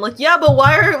 pounds. And I'm like, yeah, but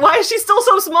why is she still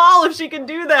so small if she can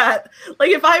do that?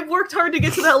 Like, if I've worked hard to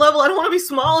get to that level, I don't want to be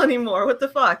small anymore. What the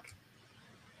fuck?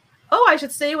 Oh, I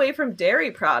should stay away from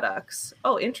dairy products.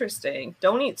 Oh, interesting.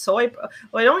 Don't eat soy.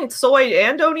 Oh, I don't eat soy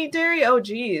and don't eat dairy? Oh,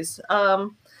 geez.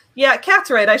 Yeah,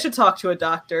 Kat's right. I should talk to a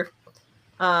doctor.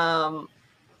 But,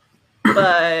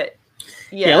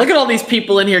 yeah. Look at all these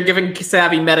people in here giving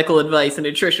savvy medical advice and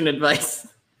nutrition advice.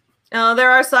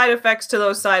 There are side effects to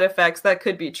those side effects. That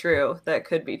could be true.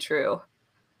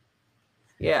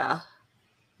 Yeah.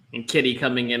 And Kitty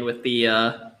coming in with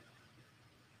the...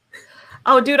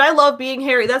 Oh, dude, I love being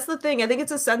hairy. That's the thing. I think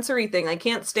it's a sensory thing. I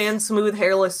can't stand smooth,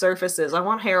 hairless surfaces. I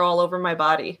want hair all over my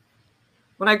body.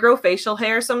 When I grow facial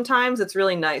hair sometimes, it's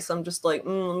really nice. I'm just like,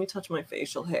 let me touch my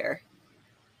facial hair.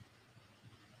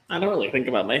 I don't really think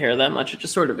about my hair that much. It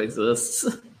just sort of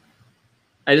exists.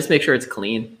 I just make sure it's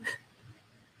clean.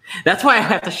 That's why I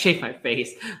have to shave my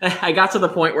face. I got to the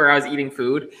point where I was eating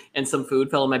food and some food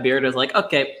fell in my beard. I was like,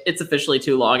 okay, it's officially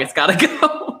too long. It's got to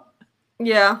go.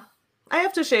 Yeah. I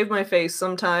have to shave my face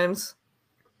sometimes.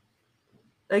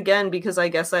 Again, because I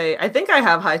guess I think I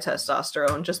have high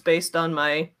testosterone just based on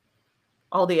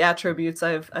all the attributes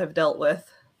I've dealt with.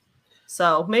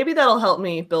 So maybe that'll help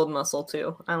me build muscle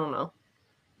too. I don't know.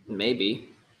 Maybe.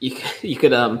 You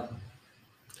could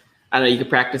I don't know, you could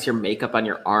practice your makeup on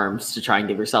your arms to try and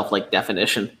give yourself like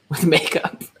definition with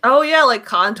makeup. Oh yeah, like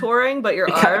contouring, but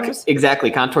your arms. Exactly,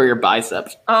 contour your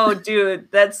biceps. Oh dude,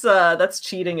 that's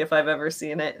cheating if I've ever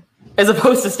seen it. As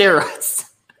opposed to steroids.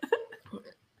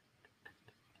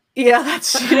 Yeah,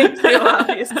 that's cheating too,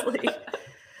 obviously.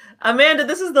 Amanda,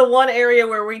 this is the one area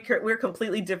where we're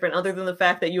completely different, other than the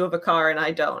fact that you have a car and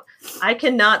I don't. I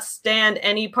cannot stand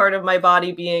any part of my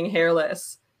body being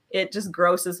hairless. It just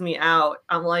grosses me out.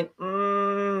 I'm like,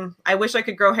 I wish I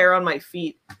could grow hair on my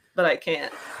feet, but I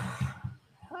can't.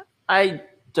 I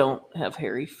don't have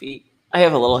hairy feet. I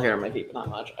have a little hair on my feet, but not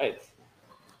much.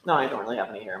 No, I don't really have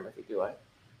any hair on my feet, do I?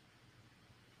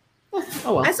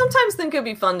 Oh well. I sometimes think it'd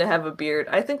be fun to have a beard.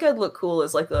 I think I'd look cool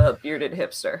as like a bearded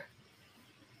hipster.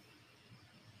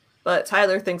 But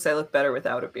Tyler thinks I look better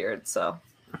without a beard, so.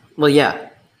 Well, yeah.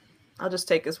 I'll just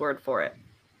take his word for it.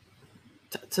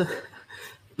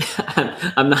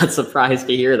 I'm not surprised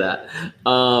to hear that.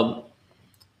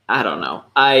 I don't know.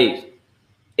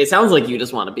 It sounds like you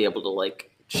just want to be able to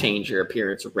like change your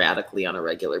appearance radically on a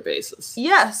regular basis.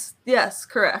 Yes,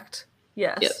 correct.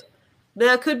 Yes.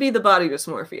 That could be the body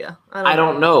dysmorphia. I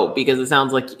don't know because it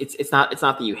sounds like it's not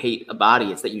that you hate a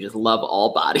body, it's that you just love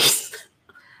all bodies.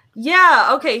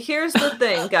 Yeah, okay, here's the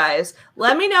thing, guys.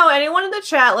 Let me know, anyone in the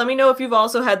chat, let me know if you've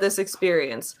also had this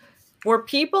experience. Were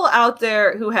people out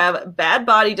there who have bad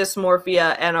body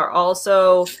dysmorphia and are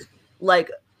also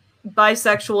like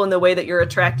bisexual in the way that you're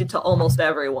attracted to almost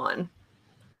everyone?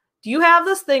 Do you have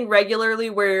this thing regularly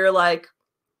where you're like,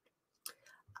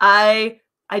 I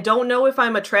don't know if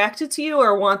I'm attracted to you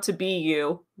or want to be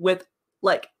you with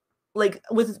like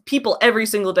with people every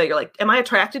single day? You're like, am I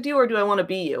attracted to you or do I want to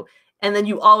be you? And then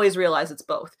you always realize it's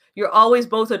both. You're always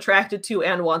both attracted to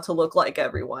and want to look like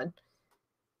everyone.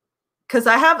 Because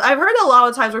I've heard a lot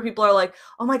of times where people are like,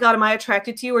 oh my God, am I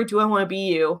attracted to you or do I want to be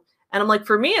you? And I'm like,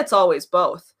 for me, it's always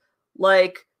both.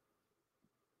 Like,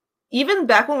 even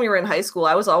back when we were in high school,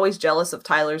 I was always jealous of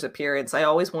Tyler's appearance. I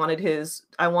always wanted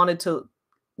to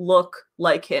look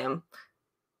like him,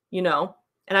 you know?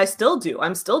 And I still do.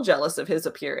 I'm still jealous of his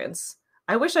appearance.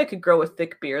 I wish I could grow a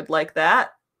thick beard like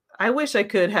that. I wish I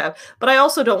could have. But I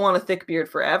also don't want a thick beard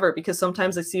forever because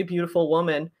sometimes I see a beautiful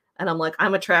woman and I'm like,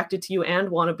 I'm attracted to you and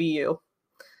want to be you.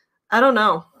 I don't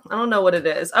know. I don't know what it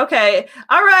is. Okay.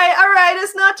 All right.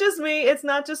 It's not just me. It's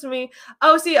not just me.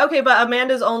 Oh, see, okay, but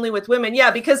Amanda's only with women.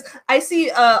 Yeah, because I see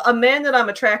a man that I'm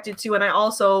attracted to, and I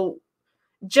also,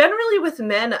 generally with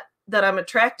men that I'm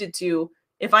attracted to,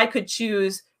 if I could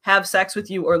choose, have sex with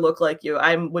you or look like you,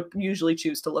 I would usually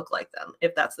choose to look like them,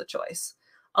 if that's the choice.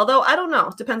 Although, I don't know.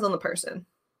 It depends on the person.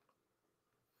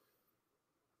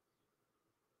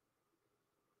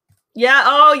 Yeah,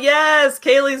 oh yes,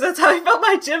 Kaylee's, that's how I felt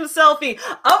my gym selfie.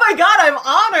 Oh my God, I'm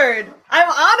honored. I'm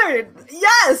honored.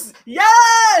 Yes,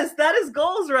 that is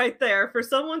goals right there for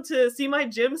someone to see my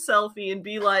gym selfie and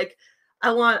be like,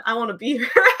 I want to be here.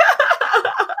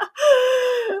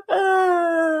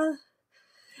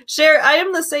 Cher, I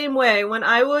am the same way. When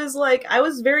I was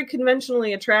very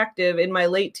conventionally attractive in my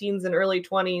late teens and early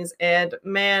 20s, and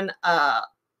man,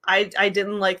 I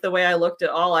didn't like the way I looked at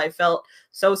all. I felt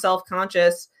so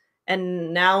self-conscious.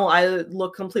 And now I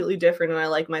look completely different and I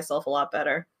like myself a lot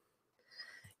better.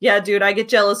 Yeah, dude, I get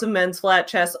jealous of men's flat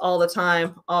chests all the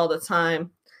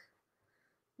time.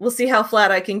 We'll see how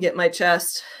flat I can get my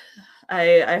chest.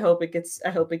 I hope it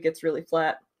gets really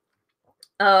flat.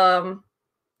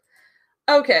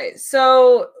 Okay,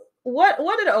 so what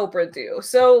did Oprah do?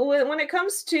 So when it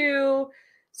comes to,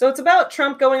 so it's about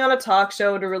Trump going on a talk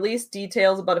show to release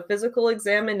details about a physical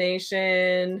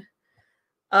examination,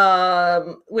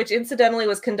 which incidentally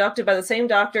was conducted by the same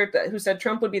doctor who said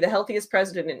Trump would be the healthiest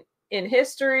president in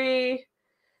history.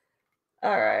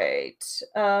 All right.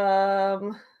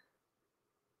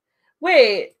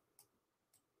 Wait.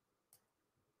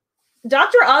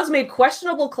 Dr. Oz made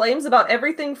questionable claims about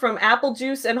everything from apple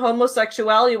juice and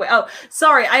homosexuality. Oh,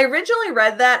 sorry. I originally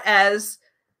read that as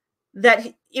that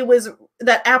it was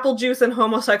that apple juice and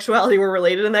homosexuality were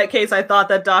related. In that case, I thought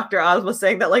that Dr. Oz was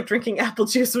saying that like drinking apple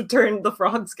juice would turn the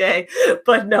frogs gay,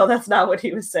 but no, that's not what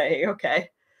he was saying.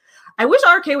 Okay. I wish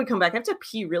RK would come back. I have to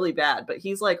pee really bad, but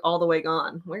he's like all the way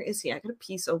gone. Where is he? I gotta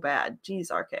pee so bad.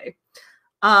 Jeez, RK.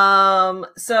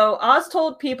 So Oz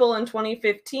told people in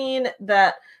 2015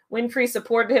 that Winfrey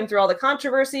supported him through all the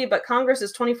controversy, but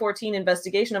Congress's 2014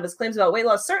 investigation of his claims about weight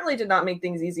loss certainly did not make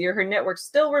things easier. Her network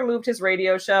still removed his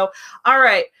radio show. All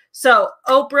right. So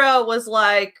Oprah was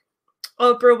like,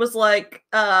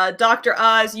 Dr.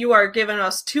 Oz, you are giving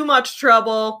us too much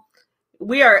trouble.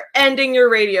 We are ending your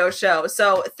radio show.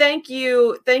 So thank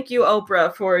you,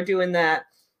 Oprah, for doing that.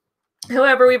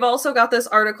 However, we've also got this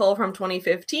article from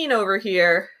 2015 over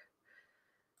here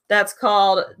that's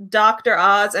called Dr.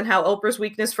 Oz and How Oprah's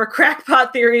Weakness for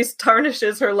Crackpot Theories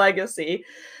Tarnishes Her Legacy.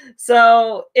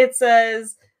 So it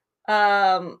says,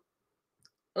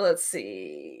 let's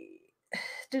see.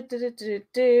 There's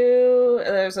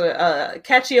a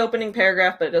catchy opening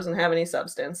paragraph, but it doesn't have any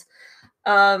substance.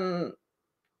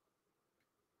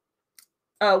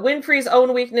 Winfrey's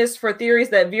own weakness for theories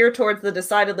that veer towards the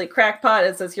decidedly crackpot.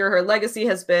 It says here her legacy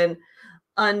has been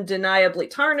undeniably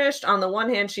tarnished. On the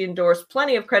one hand, she endorsed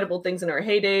plenty of credible things in her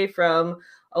heyday, from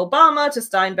Obama to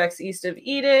Steinbeck's East of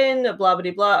Eden, blah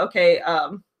blah blah. Okay,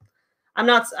 I'm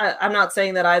not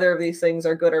saying that either of these things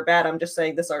are good or bad. I'm just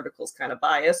saying this article's kind of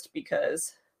biased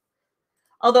because,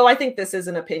 although I think this is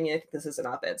an opinion, this is an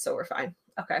op-ed, so we're fine.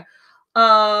 Okay.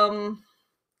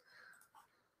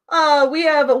 We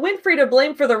have Winfrey to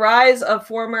blame for the rise of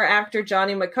former actor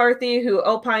Johnny McCarthy, who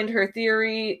opined her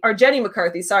theory, or Jenny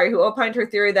McCarthy, sorry, who opined her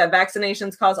theory that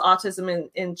vaccinations cause autism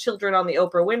in children on the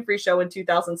Oprah Winfrey Show in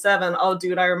 2007. Oh,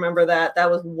 dude, I remember that.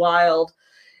 That was wild.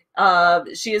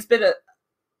 She has been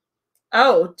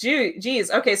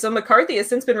geez. Okay, so McCarthy has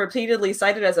since been repeatedly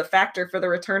cited as a factor for the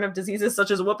return of diseases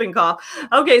such as whooping cough.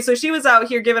 Okay, so she was out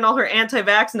here giving all her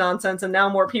anti-vax nonsense, and now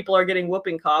more people are getting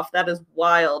whooping cough. That is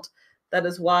wild. That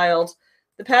is wild.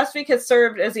 The past week has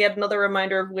served as yet another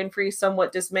reminder of Winfrey's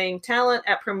somewhat dismaying talent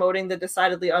at promoting the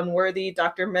decidedly unworthy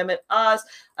Dr. Mehmet Oz,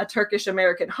 a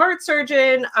Turkish-American heart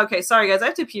surgeon. Okay, sorry guys, I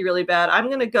have to pee really bad. I'm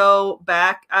going to go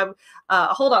back.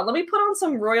 Hold on, let me put on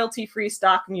some royalty-free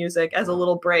stock music as a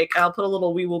little break. I'll put a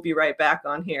little "We Will Be Right Back"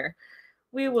 on here.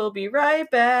 We will be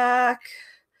right back.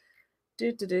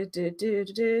 Do do do do do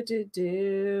do do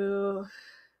do.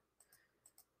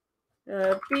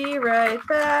 Be right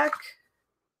back.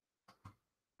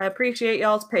 I appreciate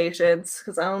y'all's patience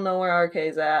because I don't know where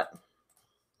RK's at.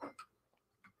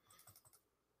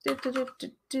 Do, do, do,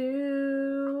 do,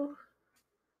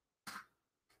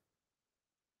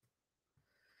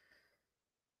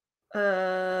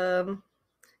 do.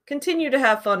 Continue to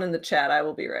have fun in the chat. I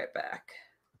will be right back.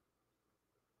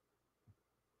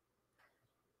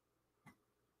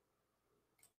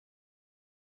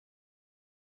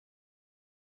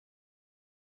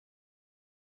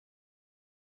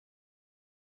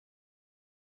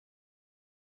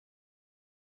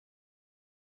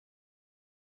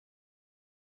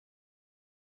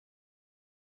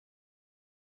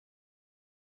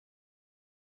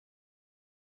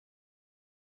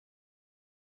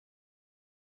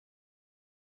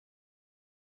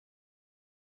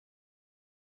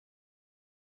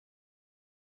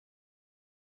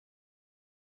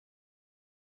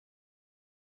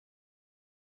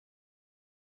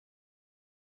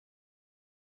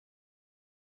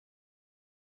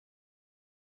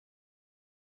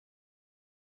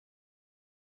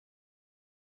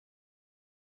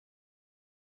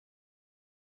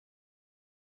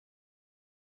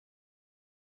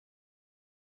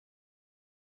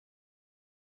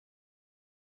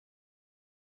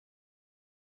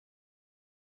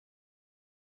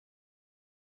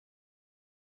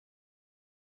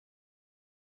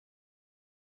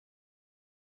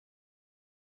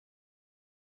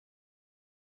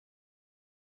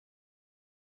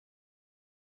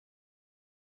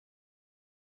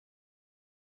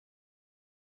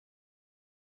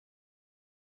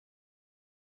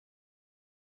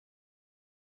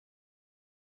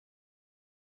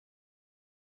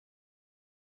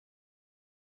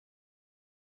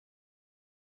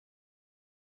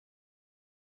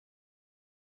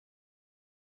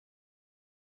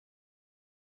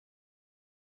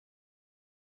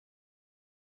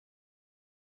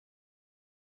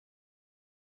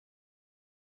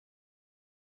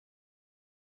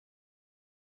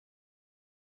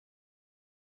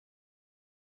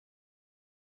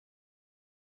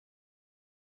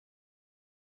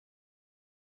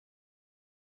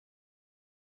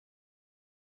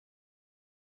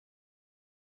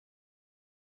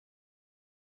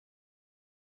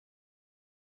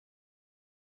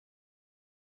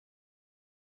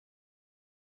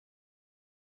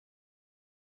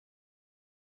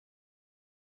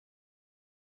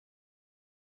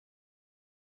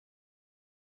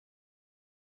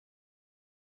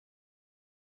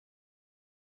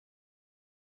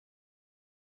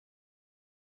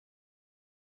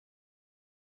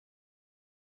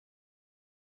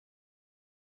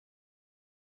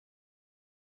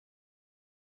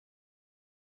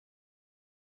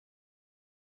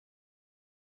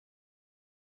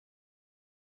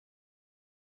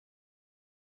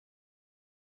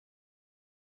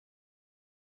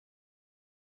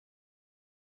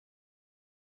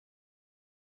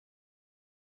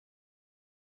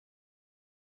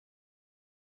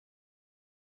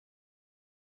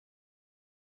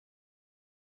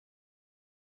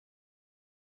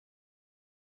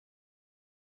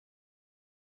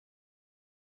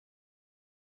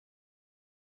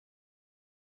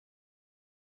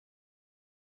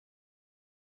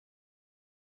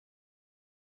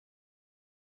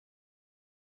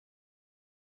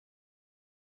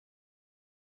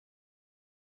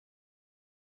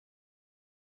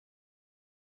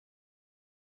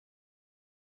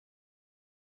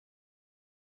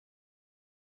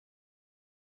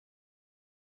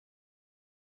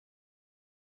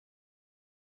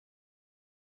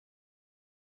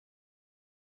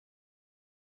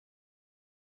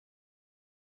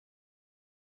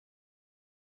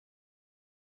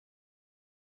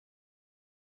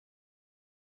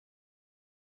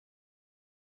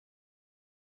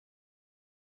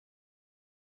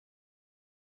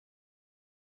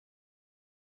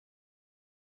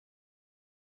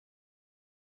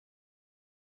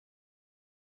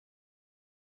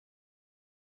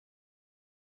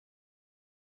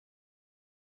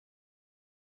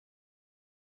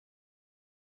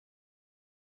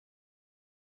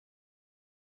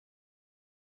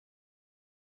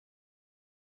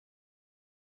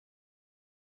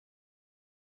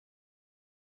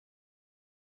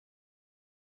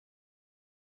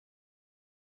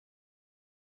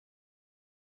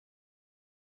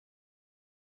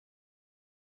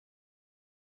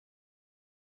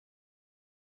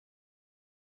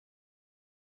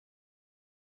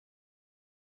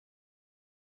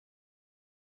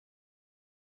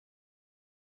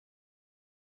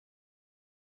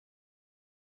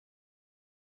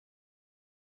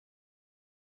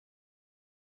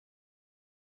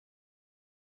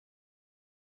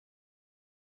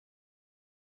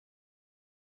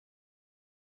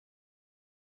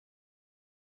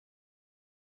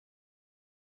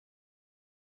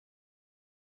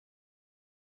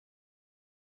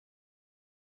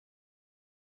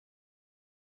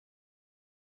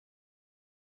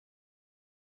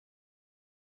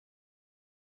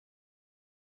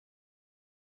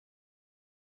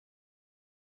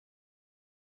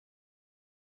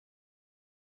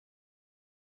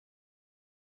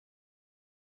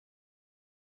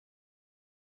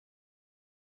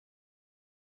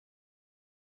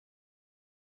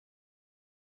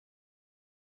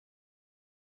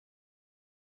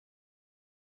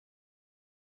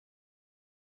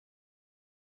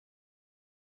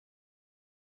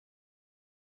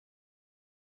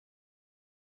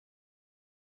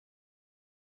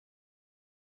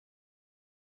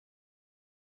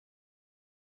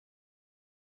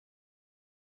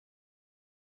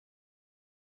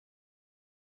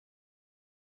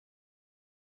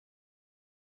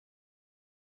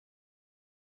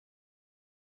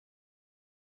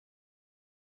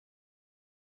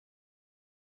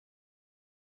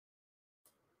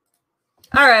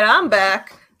 All right, I'm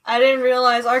back. I didn't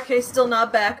realize RK's still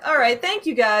not back. All right, thank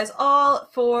you guys all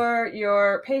for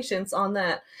your patience on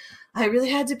that. I really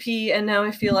had to pee, and now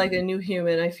I feel like a new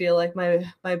human. I feel like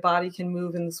my body can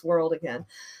move in this world again.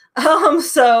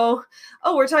 We're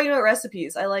talking about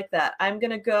recipes. I like that. I'm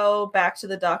gonna go back to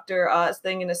the Dr. Oz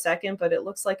thing in a second, but it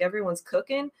looks like everyone's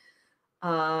cooking.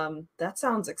 That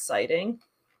sounds exciting.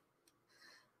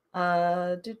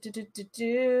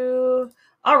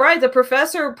 All right, the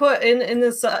professor put in the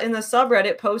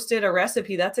subreddit posted a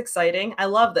recipe. That's exciting. I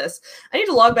love this. I need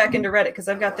to log back into Reddit because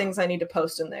I've got things I need to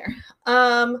post in there.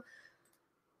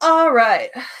 All right,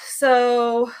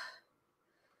 so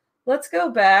let's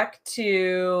go back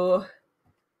to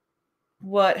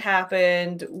what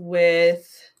happened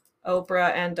with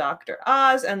Oprah and Dr.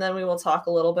 Oz, and then we will talk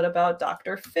a little bit about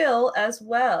Dr. Phil as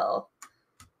well.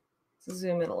 Let's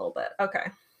zoom in a little bit. Okay.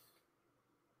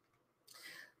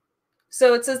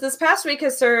 So it says this past week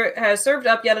has served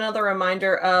up yet another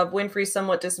reminder of Winfrey's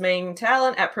somewhat dismaying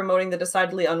talent at promoting the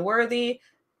decidedly unworthy.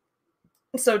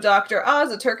 So Dr.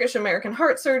 Oz, a Turkish-American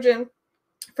heart surgeon,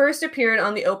 first appeared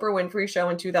on the Oprah Winfrey Show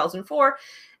in 2004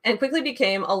 and quickly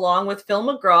became, along with Phil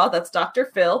McGraw, that's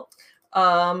Dr. Phil,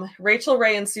 Rachel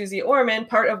Ray and Susie Orman,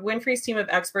 part of Winfrey's team of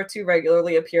experts who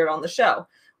regularly appeared on the show.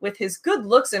 With his good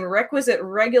looks and requisite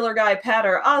regular guy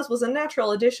patter, Oz was a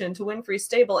natural addition to Winfrey's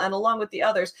stable and, along with the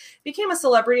others, became a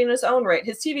celebrity in his own right.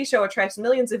 His TV show attracts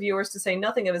millions of viewers, to say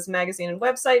nothing of his magazine and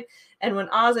website, and when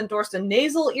Oz endorsed a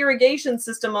nasal irrigation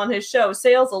system on his show,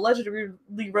 sales allegedly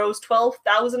rose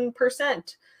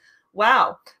 12,000%.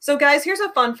 Wow. So guys, here's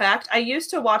a fun fact. I used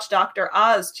to watch Dr.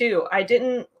 Oz too.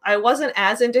 I wasn't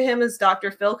as into him as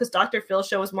Dr. Phil because Dr. Phil's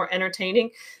show was more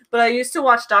entertaining, but I used to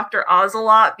watch Dr. Oz a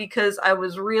lot because I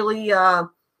was really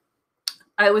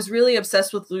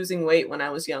obsessed with losing weight when I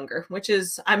was younger, which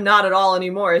is, I'm not at all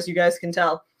anymore, as you guys can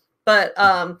tell. But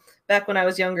back when I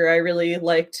was younger, I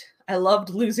loved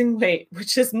losing weight,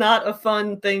 which is not a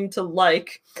fun thing to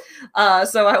like.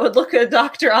 So I would look at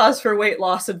Dr. Oz for weight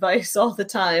loss advice all the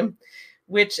time,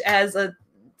 which as a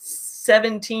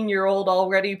 17-year-old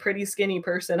already pretty skinny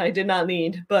person, I did not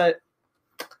need, but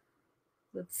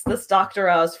that's Dr.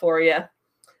 Oz for you.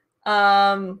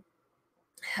 All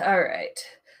right.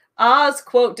 Oz,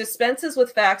 quote, dispenses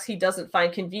with facts he doesn't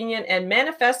find convenient and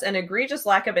manifests an egregious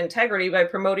lack of integrity by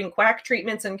promoting quack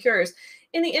treatments and cures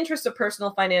in the interest of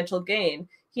personal financial gain.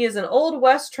 He is an Old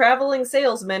West traveling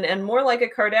salesman and more like a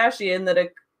Kardashian than a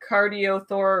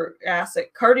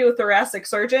cardiothoracic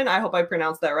surgeon. I hope I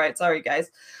pronounced that right. Sorry, guys.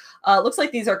 Looks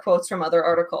like these are quotes from other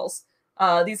articles.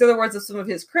 These are the words of some of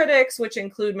his critics, which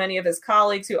include many of his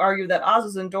colleagues who argue that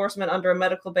Oz's endorsement under a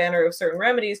medical banner of certain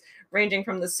remedies, ranging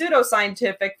from the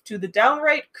pseudoscientific to the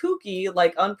downright kooky,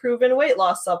 like unproven weight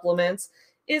loss supplements,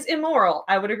 is immoral.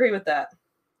 I would agree with that.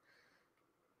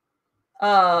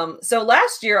 So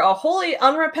last year, a wholly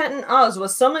unrepentant Oz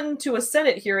was summoned to a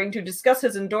Senate hearing to discuss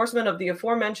his endorsement of the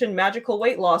aforementioned magical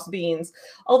weight loss beans.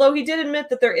 Although he did admit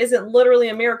that there isn't literally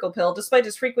a miracle pill, despite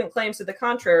his frequent claims to the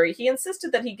contrary, he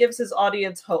insisted that he gives his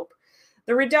audience hope.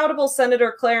 The redoubtable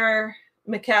Senator Claire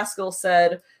McCaskill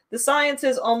said, "The science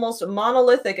is almost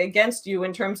monolithic against you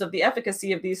in terms of the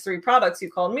efficacy of these three products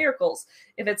you call miracles.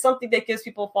 If it's something that gives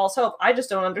people false hope, I just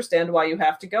don't understand why you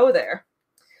have to go there."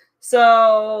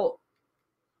 So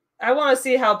I want to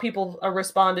see how people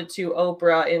responded to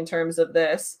Oprah in terms of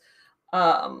this,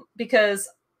 because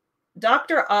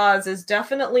Dr. Oz is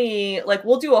definitely, like,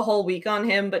 we'll do a whole week on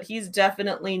him, but he's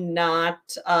definitely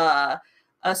not a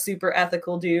super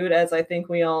ethical dude, as I think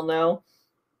we all know.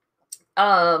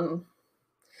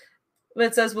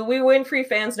 It says, well, we Winfrey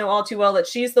fans know all too well that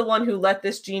she's the one who let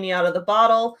this genie out of the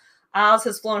bottle. Oz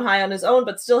has flown high on his own,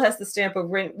 but still has the stamp of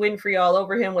Winfrey all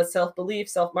over him with self-belief,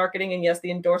 self-marketing, and yes,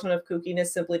 the endorsement of kookiness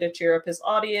simply to cheer up his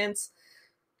audience.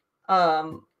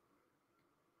 Oh,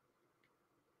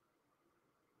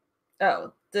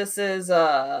 this is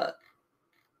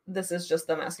just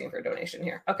them asking for a donation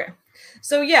here. Okay.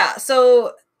 So yeah,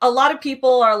 so a lot of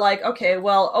people are like, okay,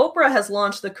 well, Oprah has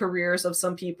launched the careers of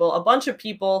some people, a bunch of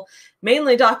people,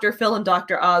 mainly Dr. Phil and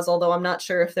Dr. Oz, although I'm not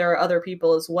sure if there are other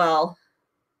people as well.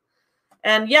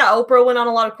 And yeah, Oprah went on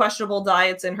a lot of questionable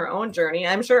diets in her own journey.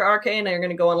 I'm sure RK and I are going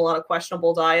to go on a lot of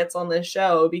questionable diets on this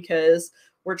show because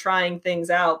we're trying things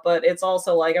out, but it's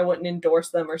also like I wouldn't endorse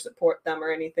them or support them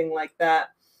or anything like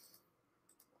that.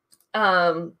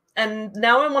 And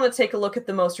now I want to take a look at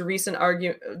the most recent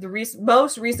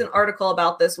most recent article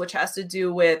about this, which has to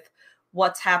do with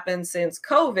what's happened since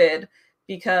COVID,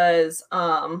 because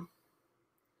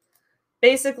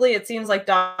basically, it seems like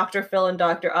Dr. Phil and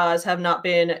Dr. Oz have not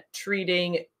been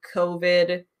treating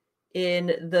COVID in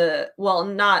the, well,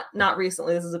 not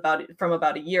recently. This is from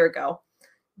about a year ago.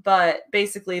 but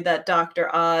basically that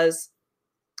Dr. Oz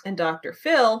and Dr.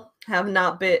 Phil had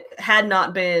not been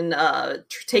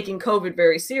taking COVID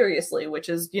very seriously, which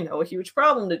is, you know, a huge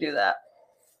problem to do that.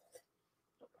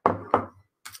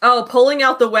 Oh, pulling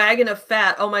out the wagon of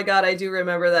fat. Oh my God, I do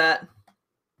remember that.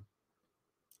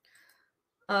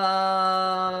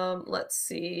 Let's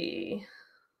see.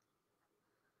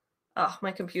 Oh,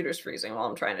 my computer's freezing while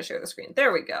I'm trying to share the screen.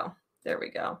 There we go. There we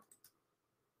go.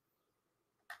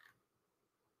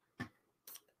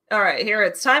 All right, here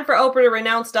it's time for Oprah to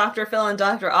renounce Dr. Phil and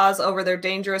Dr. Oz over their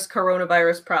dangerous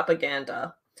coronavirus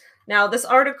propaganda. Now, this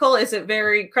article isn't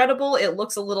very credible. It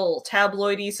looks a little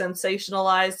tabloidy,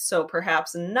 sensationalized, so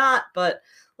perhaps not, but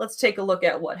let's take a look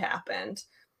at what happened.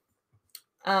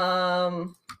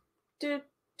 So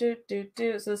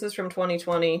this is from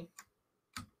 2020.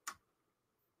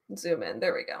 Zoom in.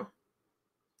 There we go.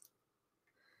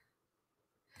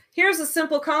 Here's a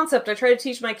simple concept I try to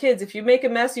teach my kids. If you make a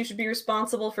mess, you should be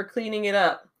responsible for cleaning it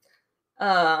up.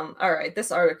 All right, this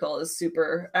article is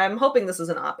super, I'm hoping this is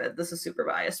an op-ed. This is super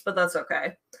biased, but that's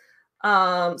okay.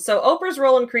 So Oprah's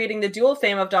role in creating the dual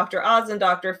fame of Dr. Oz and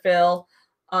Dr. Phil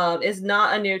is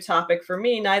not a new topic for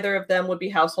me. Neither of them would be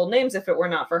household names if it were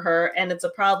not for her, and it's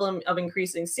a problem of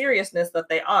increasing seriousness that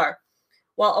they are.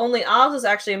 While only Oz is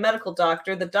actually a medical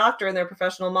doctor, the doctor in their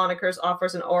professional monikers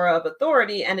offers an aura of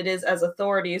authority, and it is as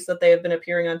authorities that they have been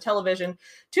appearing on television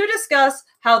to discuss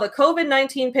how the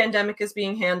COVID-19 pandemic is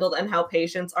being handled and how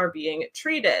patients are being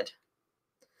treated.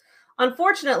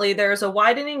 Unfortunately, there is a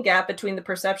widening gap between the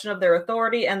perception of their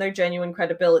authority and their genuine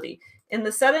credibility. In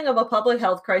the setting of a public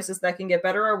health crisis that can get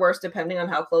better or worse depending on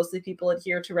how closely people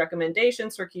adhere to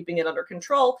recommendations for keeping it under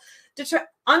control,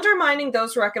 undermining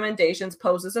those recommendations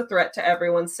poses a threat to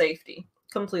everyone's safety.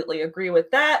 Completely agree with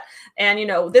that. And, you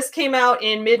know, this came out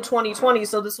in mid-2020,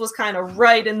 so this was kind of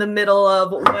right in the middle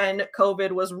of when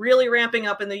COVID was really ramping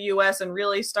up in the US and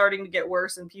really starting to get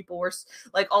worse, and people were,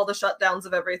 like, all the shutdowns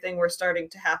of everything were starting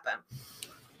to happen.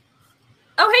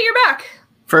 Oh, hey, you're back.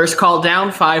 First call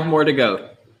down, 5 more to go.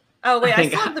 Oh, wait, I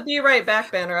still have the Be Right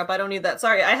Back banner up. I don't need that.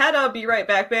 Sorry, I had a Be Right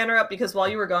Back banner up because while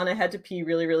you were gone, I had to pee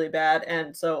really, really bad.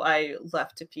 And so I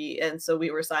left to pee. And so we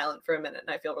were silent for a minute,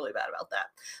 and I feel really bad about that.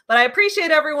 But I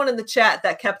appreciate everyone in the chat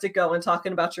that kept it going,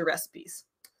 talking about your recipes.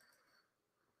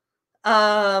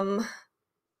 As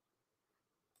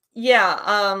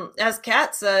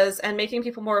Kat says, and making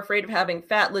people more afraid of having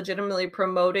fat, legitimately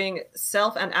promoting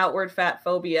self and outward fat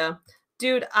phobia.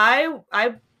 Dude, I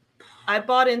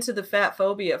bought into the fat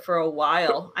phobia for a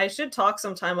while. I should talk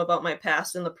sometime about my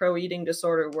past in the pro-eating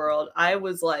disorder world. I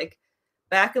was like,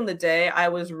 back in the day, I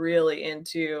was really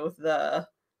into the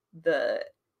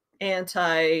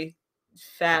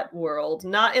anti-fat world.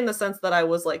 Not in the sense that I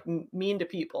was like mean to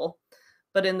people,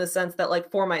 but in the sense that, like,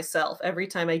 for myself, every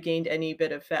time I gained any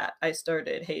bit of fat, I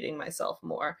started hating myself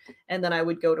more. And then I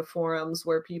would go to forums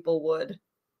where people would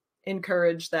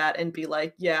encourage that and be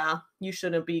like, yeah, you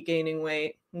shouldn't be gaining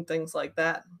weight and things like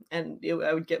that. And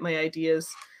I would get my ideas,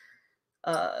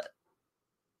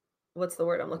 what's the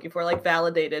word I'm looking for? Like,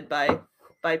 validated by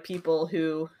people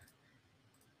who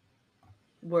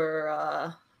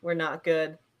were not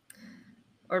good,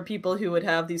 or people who would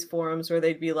have these forums where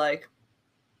they'd be like,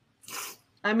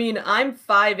 I mean, I'm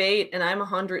 5'8" and I'm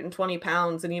 120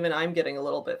 pounds, and even I'm getting a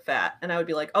little bit fat. And I would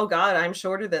be like, oh God, I'm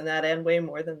shorter than that and way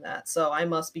more than that, so I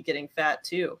must be getting fat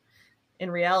too.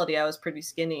 In reality, I was pretty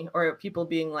skinny. Or people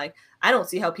being like, I don't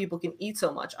see how people can eat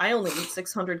so much. I only eat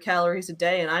 600 calories a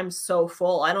day and I'm so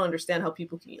full. I don't understand how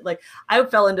people can eat. Like, I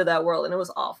fell into that world and it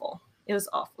was awful. It was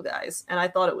awful, guys. And I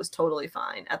thought it was totally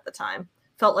fine at the time.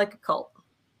 Felt like a cult.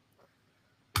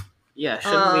 Yeah,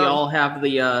 shouldn't we all have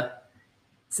the...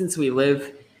 Since we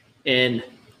live in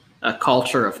a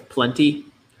culture of plenty,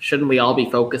 shouldn't we all be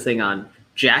focusing on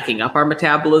jacking up our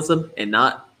metabolism and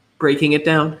not breaking it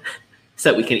down so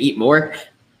that we can eat more?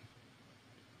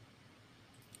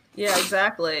 Yeah,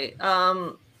 exactly.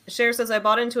 Cher says, I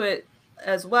bought into it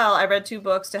as well. I read 2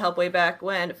 books to help way back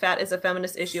when. Fat is a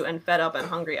feminist issue and Fed Up and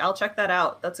Hungry. I'll check that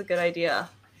out. That's a good idea.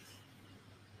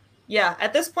 Yeah,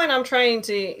 at this point, I'm trying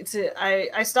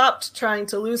I stopped trying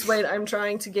to lose weight. I'm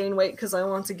trying to gain weight because I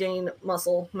want to gain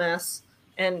muscle mass.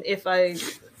 And if I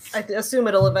assume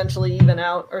it'll eventually even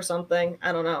out or something.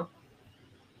 I don't know.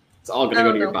 It's all going to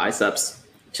go to your biceps.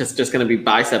 Just going to be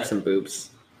biceps and boobs.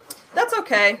 That's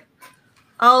okay.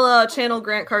 I'll channel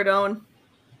Grant Cardone.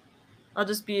 I'll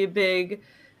just be a big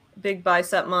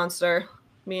bicep monster.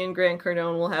 Me and Grant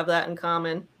Cardone will have that in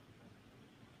common.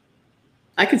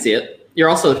 I can see it. You're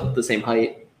also the same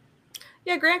height.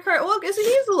 Yeah, Grant Cardone. Well, he's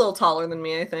a little taller than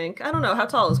me, I think. I don't know. How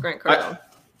tall is Grant Cardone?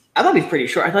 I thought he's pretty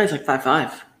short. I thought he's like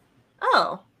 5'5".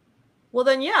 Oh. Well,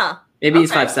 then, yeah. Maybe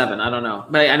he's 5'7". I don't know,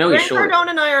 but I know he's short. Grant Cardone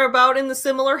and I are about in the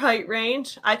similar height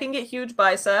range. I can get huge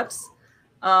biceps.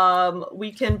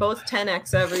 We can both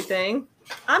 10x everything.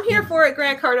 I'm here for it,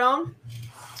 Grant Cardone.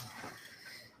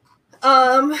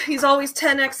 He's always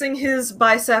 10xing his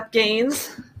bicep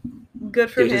gains.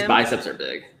 Good for him. His biceps are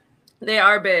big. They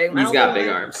are big. He's got big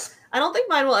arms. I don't think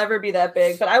mine will ever be that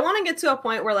big, but I want to get to a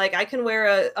point where like I can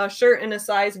wear a shirt in a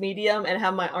size medium and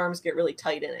have my arms get really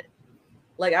tight in it.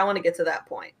 Like I want to get to that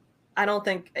point. I don't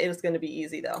think it's going to be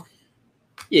easy though.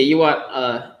 Yeah, you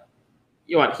want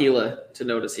Gila to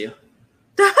notice you.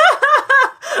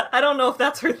 I don't know if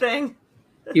that's her thing.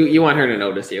 You want her to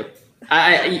notice you.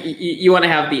 You want to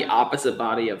have the opposite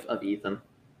body of Ethan.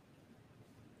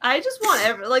 I just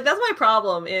want that's my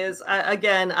problem is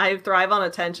I thrive on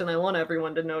attention. I want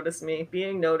everyone to notice me.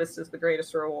 Being noticed is the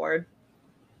greatest reward.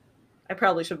 I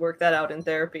probably should work that out in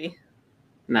therapy.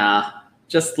 Nah,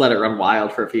 just let it run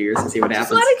wild for a few years and see what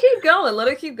happens. Let it keep going. Let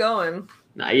it keep going.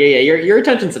 Nah, yeah. Your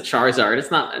attention's a Charizard. It's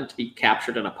not meant to be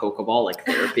captured in a Pokeball like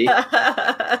therapy.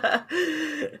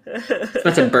 It's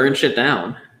meant to burn shit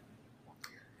down.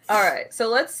 All right, so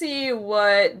let's see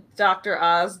what Dr.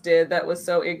 Oz did that was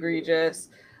so egregious.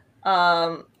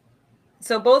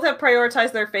 So both have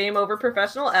prioritized their fame over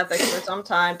professional ethics for some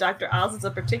time. Dr. Oz is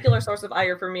a particular source of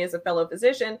ire for me as a fellow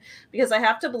physician because I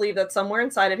have to believe that somewhere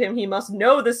inside of him, he must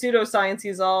know the pseudoscience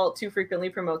he's all too frequently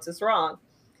promotes is wrong.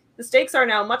 The stakes are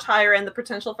now much higher and the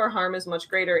potential for harm is much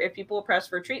greater. If people press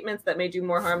for treatments that may do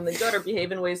more harm than good or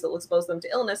behave in ways that will expose them to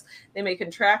illness, they may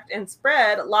contract and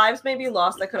spread. Lives may be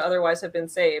lost that could otherwise have been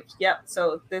saved. Yep.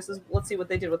 So let's see what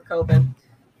they did with COVID.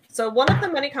 So one of the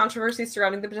many controversies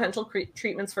surrounding the potential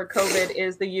treatments for COVID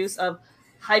is the use of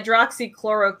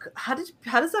hydroxychloroquine. How does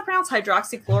that pronounce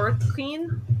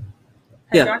hydroxychloroquine?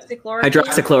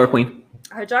 Hydroxychloroquine.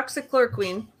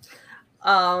 Hydroxychloroquine.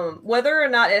 Whether or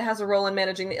not it has a role in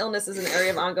managing the illness is an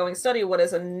area of ongoing study. What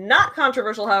is not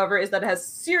controversial, however, is that it has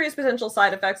serious potential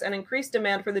side effects and increased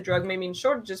demand for the drug may mean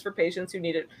shortages for patients who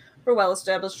need it for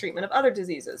well-established treatment of other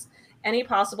diseases. Any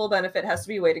possible benefit has to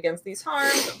be weighed against these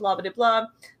harms, blah, blah, blah.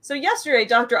 So yesterday,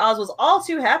 Dr. Oz was all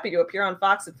too happy to appear on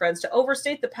Fox and Friends to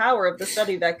overstate the power of the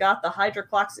study that got the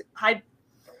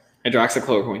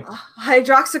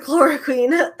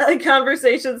hydroxychloroquine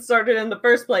conversation started in the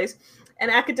first place. An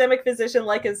academic physician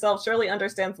like himself surely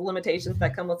understands the limitations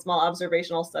that come with small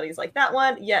observational studies like that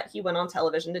one, yet he went on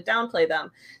television to downplay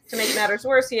them. To make matters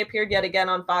worse, he appeared yet again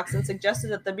on Fox and suggested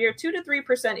that the mere 2 to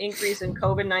 3% increase in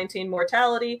COVID-19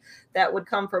 mortality that would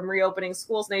come from reopening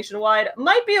schools nationwide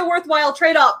might be a worthwhile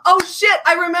trade-off. Oh shit,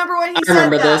 I remember when he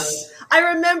said that. I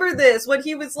remember this, when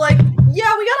he was like,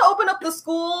 yeah, we gotta open up the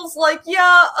schools. Like, 2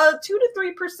 to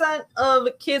 3% of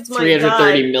kids might die.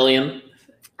 330 million.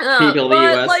 People in the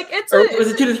U.S. Like, was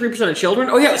it 2 to 3% of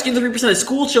children? Oh yeah, it's 2 to 3% of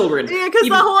school children. Yeah, because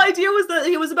the whole idea was that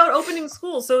he was about opening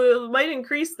schools, so it might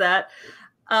increase that.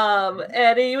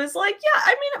 And he was like, "Yeah,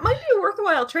 I mean, it might be a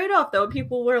worthwhile trade-off, though."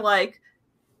 People were like,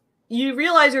 "You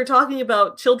realize you're talking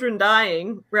about children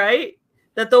dying, right?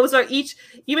 That those are each,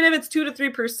 even if it's 2 to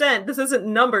 3%, this isn't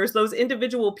numbers. Those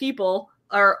individual people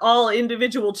are all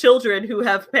individual children who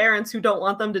have parents who don't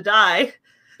want them to die."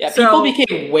 Yeah, people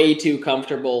became way too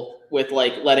comfortable with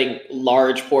like letting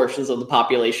large portions of the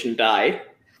population die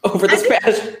over this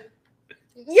past.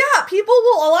 Yeah, a lot of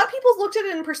people looked at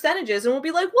it in percentages and will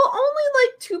be like, well, only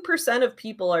like 2% of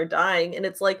people are dying. And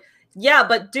it's like, yeah,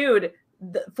 but dude,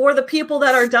 for the people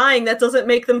that are dying, that doesn't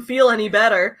make them feel any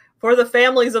better. For the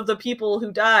families of the people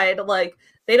who died, like,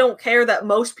 they don't care that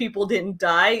most people didn't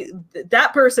die.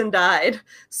 That person died.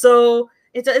 So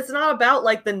it's not about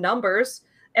like the numbers.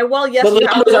 And while yes, but the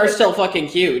numbers are still fucking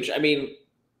huge. I mean,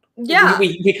 yeah,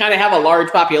 we kind of have a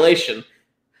large population.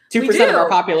 2% of our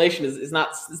population is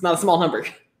not a small number.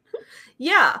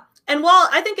 Yeah, and while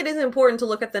I think it is important to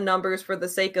look at the numbers for the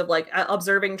sake of like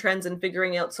observing trends and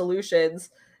figuring out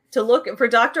solutions, to look for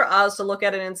Dr. Oz to look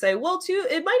at it and say, well,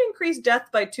 it might increase death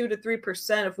by 2 to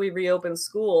 3% if we reopen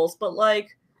schools, but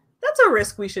like that's a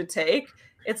risk we should take.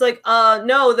 It's like,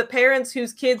 no, the parents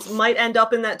whose kids might end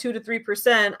up in that 2 to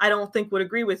 3%, I don't think would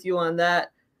agree with you on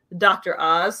that, Dr.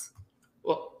 Oz.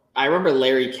 Well, I remember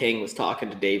Larry King was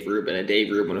talking to Dave Rubin, and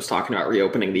Dave Rubin was talking about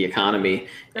reopening the economy.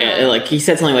 And like he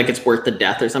said something like it's worth the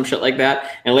death or some shit like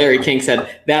that. And Larry King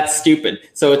said, that's stupid.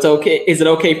 So it's okay. Is it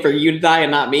okay for you to die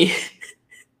and not me?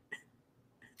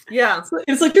 Yeah. It's like,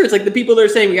 it's like the people that are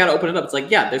saying we got to open it up. It's like,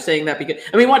 yeah, they're saying that because,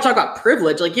 I mean, want to talk about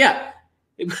privilege? Like, yeah.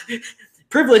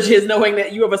 Privilege is knowing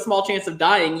that you have a small chance of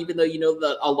dying, even though you know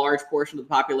that a large portion of the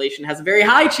population has a very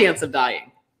high chance of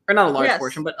dying. Or not a large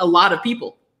portion, but a lot of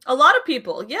people. A lot of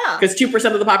people, yeah. Because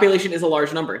 2% of the population is a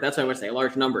large number. That's what I would say, a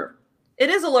large number. It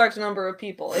is a large number of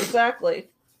people, exactly.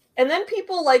 And then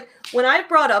people like when I've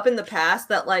brought up in the past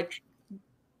that like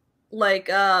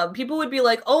people would be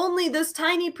like, only this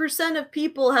tiny percent of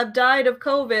people have died of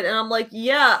COVID, and I'm like,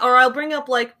 yeah. Or I'll bring up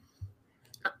like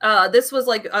this was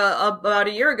like about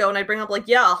a year ago, and I bring up like,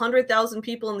 yeah, 100,000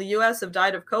 people in the U.S. have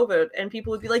died of COVID, and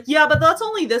people would be like, yeah, but that's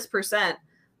only this percent.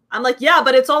 I'm like, yeah,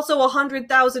 but it's also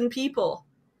 100,000 people,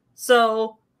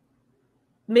 so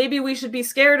maybe we should be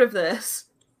scared of this.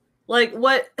 Like,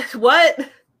 what?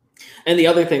 And the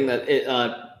other thing that it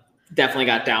definitely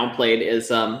got downplayed is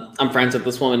I'm friends with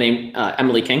this woman named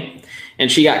Emily King,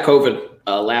 and she got COVID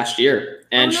last year,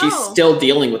 and she's still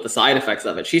dealing with the side effects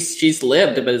of it. She's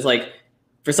lived, but it's like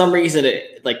for some reason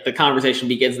like the conversation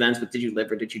begins and ends with did you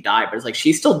live or did you die? But it's like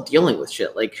she's still dealing with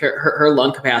shit. Like her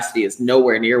lung capacity is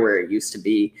nowhere near where it used to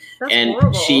be. That's and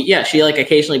horrible. she like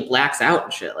occasionally blacks out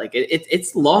and shit. Like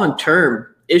it's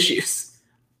long-term issues.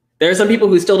 There are some people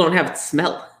who still don't have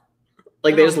smell.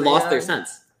 Like they just lost their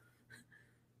sense.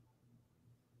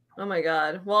 Oh my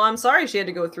God. Well, I'm sorry she had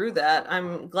to go through that.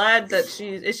 I'm glad that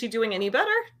is she doing any better?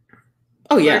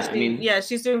 Oh yeah. I mean, yeah,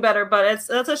 she's doing better, but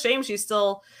that's a shame she's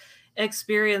still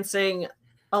experiencing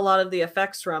a lot of the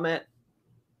effects from it.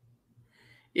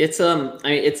 It's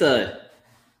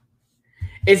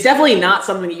it's definitely not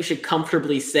something that you should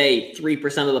comfortably say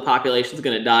 3% of the population is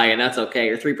going to die and that's okay,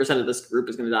 or 3% of this group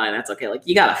is going to die and that's okay. Like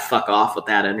you got to fuck off with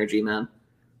that energy, man.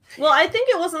 Well, I think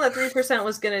it wasn't that 3%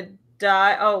 was going to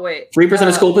die. Oh wait, 3%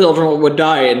 of school children would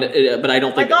die, and but I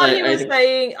don't think. I thought he was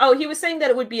saying. Oh, he was saying that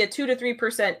it would be a 2 to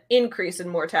 3% increase in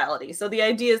mortality. So the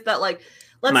idea is that, like,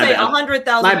 let's say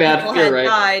 100,000 people had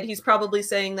died. He's probably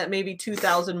saying that maybe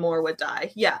 2,000 more would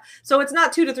die. Yeah. So it's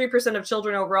not 2 to 3% of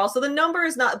children overall. So the number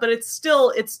is not, but it's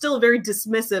still very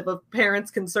dismissive of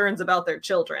parents' concerns about their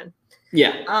children.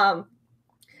 Yeah.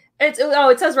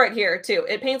 It says right here too.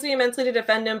 It pains me immensely to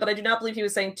defend him, but I do not believe he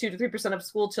was saying 2 to 3% of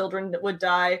school children would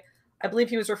die. I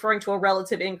believe he was referring to a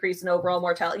relative increase in overall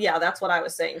mortality. Yeah, that's what I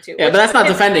was saying too. Yeah, but that's not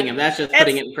defending him. That's just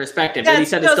putting it in perspective. And he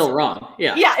said it's still wrong.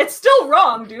 Yeah. Yeah, it's still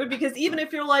wrong, dude, because even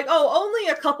if you're like, oh,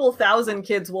 only a couple thousand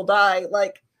kids will die,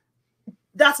 like,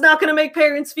 that's not going to make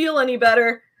parents feel any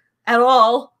better at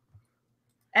all,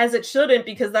 as it shouldn't,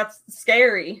 because that's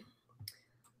scary.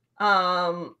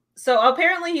 So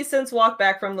apparently he's since walked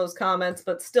back from those comments,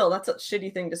 but still, that's a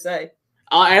shitty thing to say.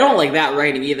 I don't like that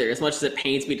writing either, as much as it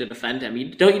pains me to defend him.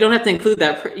 You don't have to include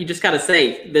that. You just got to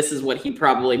say this is what he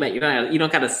probably meant. You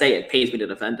don't got to say it pains me to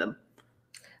defend him.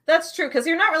 That's true, because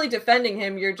you're not really defending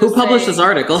him. You're just who published this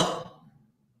article?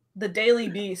 The Daily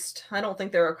Beast. I don't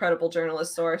think they're a credible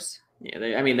journalist source. Yeah,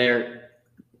 they're.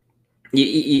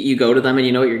 You go to them and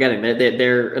you know what you're getting.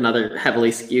 They're another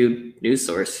heavily skewed news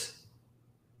source.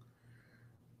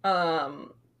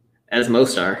 As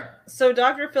most are. So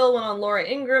Dr. Phil went on Laura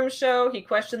Ingram's show. He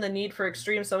questioned the need for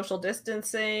extreme social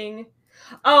distancing.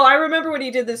 Oh, I remember when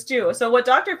he did this too. So what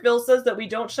Dr. Phil says that we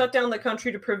don't shut down the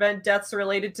country to prevent deaths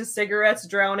related to cigarettes,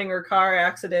 drowning, or car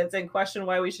accidents, and question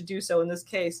why we should do so in this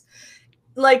case.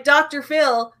 Like Dr.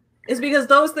 Phil is because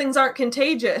those things aren't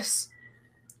contagious.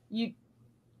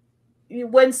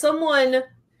 When someone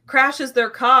crashes their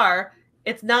car,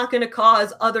 it's not going to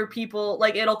cause other people,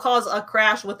 like it'll cause a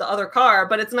crash with the other car,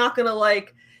 but it's not going to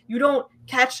like, you don't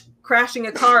catch crashing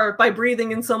a car by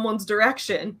breathing in someone's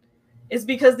direction. It's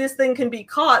because this thing can be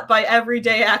caught by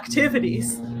everyday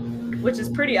activities, which is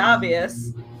pretty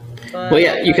obvious. But, well,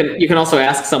 yeah, you can also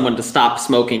ask someone to stop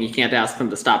smoking. You can't ask them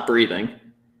to stop breathing.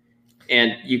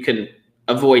 And you can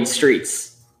avoid streets.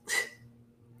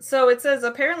 So it says,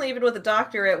 apparently even with a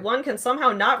doctorate, one can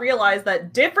somehow not realize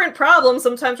that different problems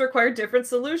sometimes require different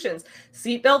solutions.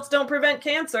 Seatbelts don't prevent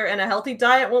cancer, and a healthy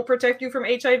diet won't protect you from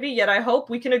HIV, yet I hope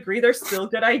we can agree they're still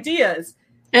good ideas.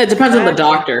 Yeah, it depends on the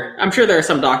doctor. I'm sure there are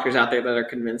some doctors out there that are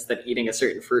convinced that eating a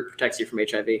certain fruit protects you from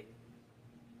HIV.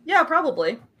 Yeah,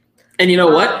 probably. And you know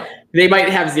what? They might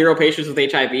have 0 patients with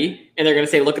HIV, and they're going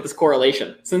to say, look at this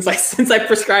correlation. Since I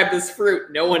prescribed this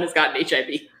fruit, no one has gotten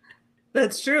HIV.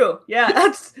 That's true.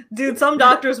 Yeah, dude. Some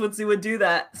doctors would do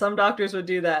that. Some doctors would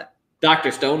do that.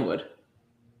 Dr. Stone would.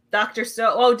 Dr.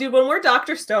 Stone. Oh, dude, when we're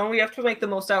Dr. Stone, we have to make the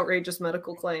most outrageous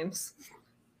medical claims.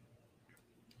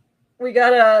 We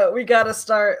gotta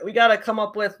start. We gotta come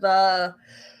up with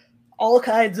all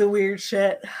kinds of weird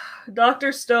shit.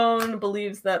 Dr. Stone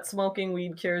believes that smoking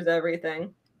weed cures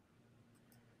everything.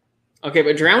 Okay,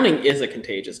 but drowning is a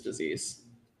contagious disease.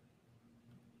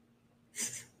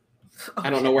 Okay.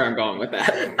 I don't know where I'm going with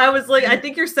that. I was like, I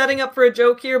think you're setting up for a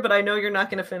joke here, but I know you're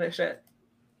not going to finish it.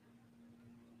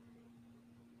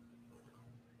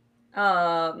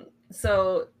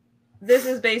 So this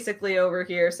is basically over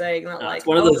here saying that like it's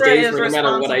one of those days where no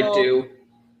matter what I do,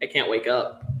 I can't wake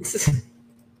up.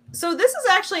 So this is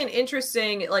actually an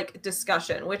interesting like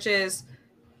discussion, which is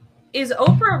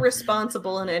Oprah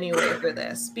responsible in any way for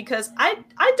this? Because I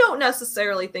don't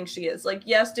necessarily think she is. Like,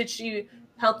 yes, did she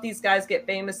help these guys get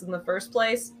famous in the first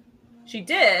place? She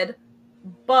did,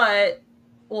 but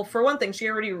well, for one thing, she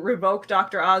already revoked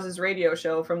Dr. Oz's radio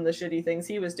show from the shitty things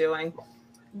he was doing.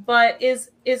 But is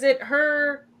it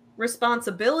her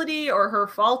responsibility or her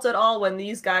fault at all when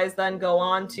these guys then go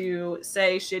on to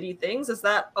say shitty things? Is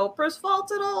that Oprah's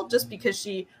fault at all just because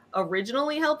she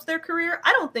originally helped their career?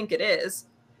 I don't think it is,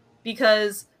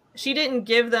 because she didn't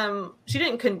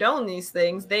condone these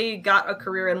things. They got a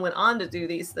career and went on to do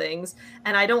these things.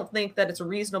 And I don't think that it's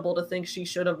reasonable to think she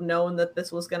should have known that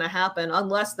this was going to happen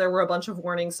unless there were a bunch of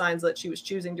warning signs that she was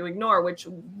choosing to ignore, which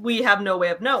we have no way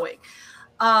of knowing.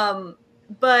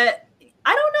 But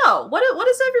I don't know. What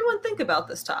does everyone think about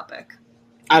this topic?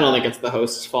 I don't think it's the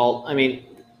host's fault. I mean,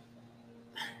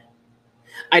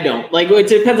 I don't. Like, it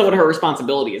depends on what her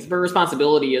responsibility is. If her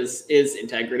responsibility is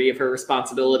integrity, if her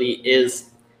responsibility is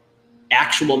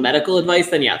actual medical advice,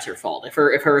 then yeah, it's her fault. If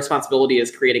her responsibility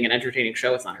is creating an entertaining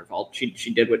show, it's not her fault.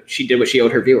 She did what she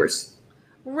owed her viewers.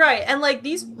 Right. And like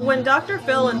when Dr.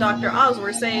 Phil and Dr. Oz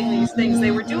were saying these things,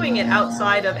 they were doing it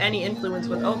outside of any influence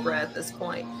with Oprah at this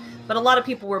point. But a lot of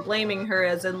people were blaming her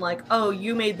as in like, oh,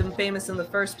 you made them famous in the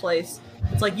first place.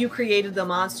 It's like you created the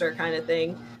monster kind of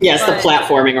thing. Yeah, it's the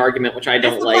platforming argument, which I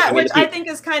don't like. Which I think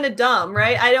is kind of dumb,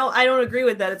 right? I don't agree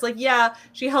with that. It's like, yeah,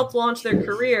 she helped launch their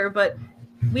career, but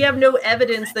we have no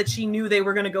evidence that she knew they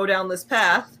were going to go down this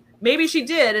path. Maybe she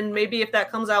did, and maybe if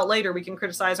that comes out later, we can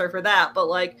criticize her for that. But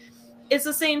like, it's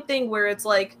the same thing where it's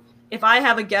like, if we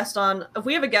have a guest on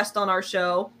our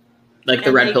show, like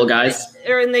the Red Pill guys,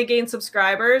 and they gain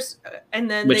subscribers, and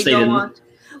then they go on.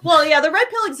 Well, yeah, the Red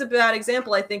Pill is a bad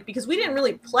example, I think, because we didn't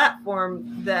really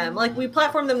platform them. Like, we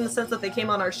platformed them in the sense that they came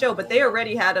on our show, but they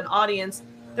already had an audience.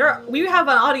 We have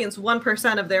an audience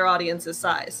 1% of their audience's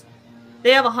size.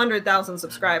 They have 100,000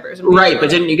 subscribers. Right,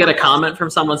 but didn't you get a comment from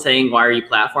someone saying, "Why are you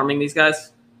platforming these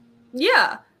guys?"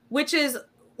 Yeah, which is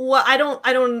what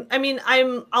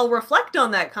I'll reflect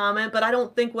on that comment, but I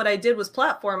don't think what I did was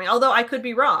platforming. Although I could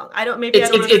be wrong.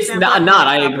 It's not.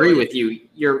 I agree with you.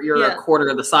 You're a quarter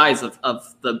of the size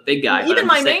of the big guy. Even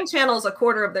my main channel is a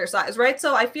quarter of their size, right?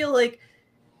 So I feel like,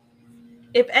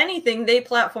 if anything, they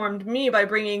platformed me by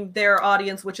bringing their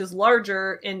audience, which is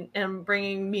larger, and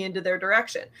bringing me into their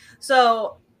direction.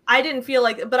 So I didn't feel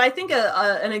like, but I think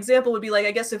an example would be like,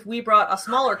 I guess if we brought a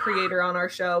smaller creator on our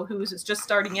show who's just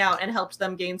starting out and helped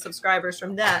them gain subscribers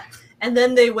from that, and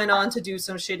then they went on to do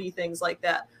some shitty things like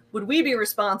that, would we be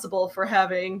responsible for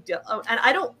having, and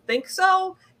I don't think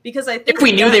so, because I think if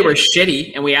we knew they were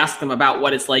shitty and we asked them about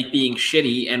what it's like being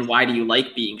shitty and why do you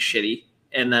like being shitty,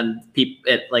 and then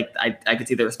I could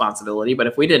see the responsibility, but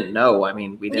if we didn't know, I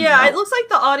mean, we didn't. Yeah, know. It looks like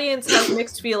the audience has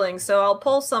mixed feelings, so I'll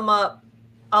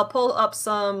pull up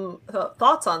some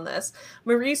thoughts on this.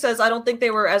 Marie says, I don't think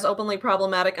they were as openly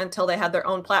problematic until they had their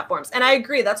own platforms. And I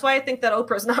agree. That's why I think that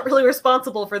Oprah's not really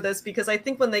responsible for this, because I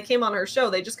think when they came on her show,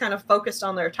 they just kind of focused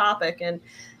on their topic.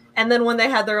 And then when they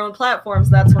had their own platforms,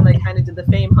 that's when they kind of did the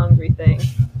fame hungry thing.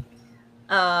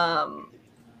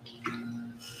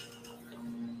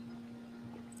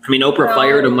 I mean, Oprah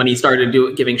fired him when he started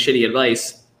giving shitty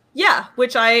advice. Yeah,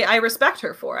 which I respect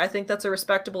her for. I think that's a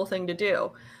respectable thing to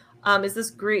do. Is this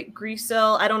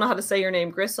Grisel? I don't know how to say your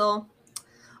name, Grisel.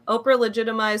 Oprah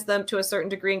legitimized them to a certain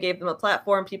degree and gave them a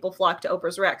platform. People flocked to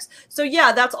Oprah's Rex. So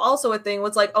yeah, that's also a thing.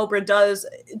 What's like Oprah does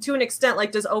to an extent,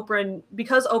 like because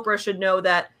Oprah should know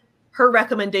that her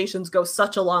recommendations go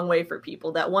such a long way for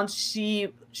people that once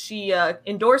she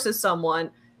endorses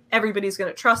someone, everybody's going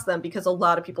to trust them because a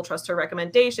lot of people trust her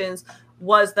recommendations.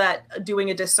 Was that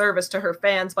doing a disservice to her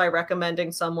fans by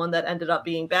recommending someone that ended up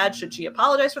being bad? Should she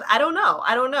apologize for that? I don't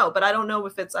know, but I don't know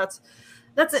if that's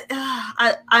it.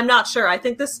 I'm not sure. I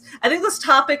think this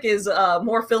topic is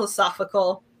more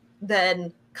philosophical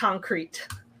than concrete.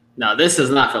 No, this is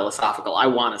not philosophical. I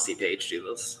want to see Paige do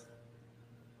this.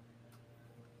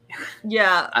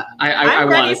 Yeah, I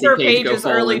want to see Paige go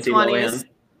full early Lindsay 20s. Lohan.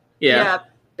 Yeah.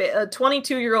 A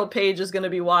 22-year-old Paige is going to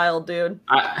be wild, dude.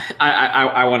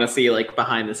 I want to see like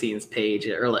behind the scenes Paige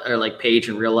or like Paige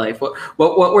in real life. What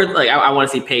were like? I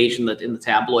want to see Paige in the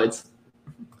tabloids.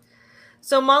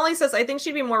 So Molly says, I think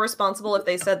she'd be more responsible if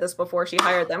they said this before she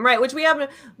hired them. Right, which we haven't.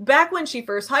 Back when she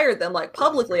first hired them, like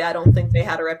publicly, I don't think they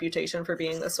had a reputation for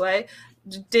being this way.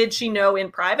 Did she know in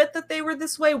private that they were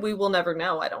this way? We will never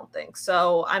know, I don't think.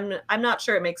 So I'm not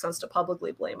sure it makes sense to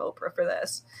publicly blame Oprah for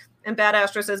this. And Bad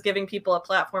Astra says giving people a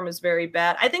platform is very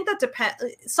bad. I think that depends.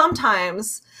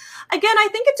 Sometimes, again, I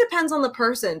think it depends on the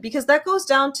person, because that goes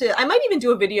down to, I might even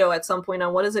do a video at some point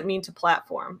on what does it mean to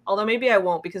platform. Although maybe I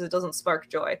won't, because it doesn't spark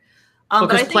joy.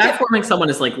 Because platforming someone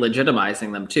is like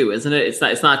legitimizing them too, isn't it?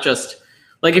 It's not just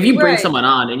like if you bring someone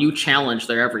on and you challenge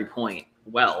their every point.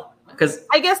 Well, because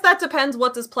I guess that depends.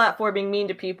 What does platforming mean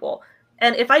to people?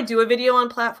 And if I do a video on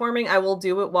platforming, I will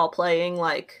do it while playing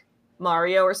like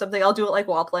Mario or something. I'll do it like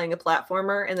while playing a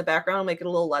platformer in the background. I'll make it a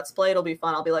little let's play. It'll be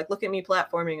fun. I'll be like, look at me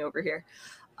platforming over here.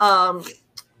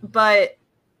 But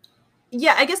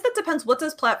yeah, I guess that depends. What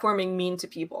does platforming mean to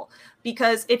people?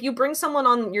 Because if you bring someone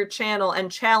on your channel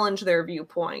and challenge their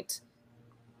viewpoint,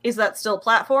 is that still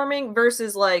platforming?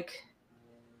 Versus like,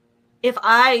 if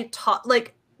I talk,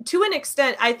 like, to an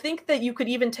extent, I think that you could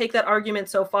even take that argument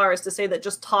so far as to say that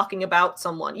just talking about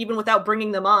someone, even without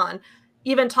bringing them on,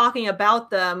 even talking about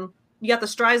them, you got the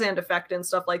Streisand effect and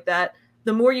stuff like that.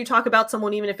 The more you talk about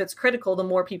someone, even if it's critical, the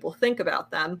more people think about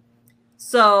them.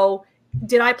 So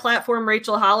did I platform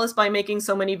Rachel Hollis by making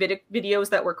so many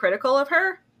videos that were critical of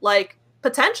her? Like,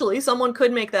 potentially someone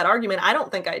could make that argument. I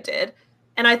don't think I did.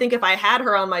 And I think if I had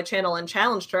her on my channel and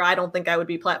challenged her, I don't think I would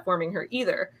be platforming her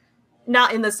either.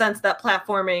 Not in the sense that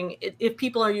platforming, if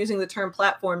people are using the term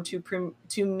platform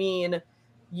to mean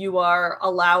you are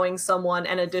allowing someone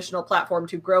an additional platform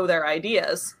to grow their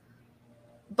ideas.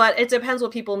 But it depends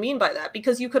what people mean by that,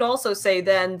 because you could also say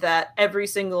then that every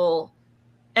single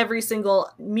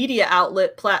media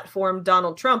outlet platformed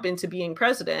Donald Trump into being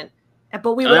president.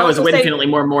 But we would that was infinitely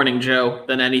more Morning Joe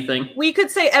than anything. We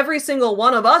could say every single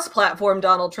one of us platformed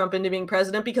Donald Trump into being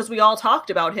president because we all talked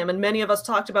about him, and many of us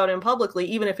talked about him publicly,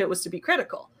 even if it was to be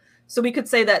critical. So we could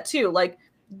say that too. Like,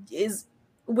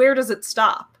 where does it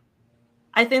stop?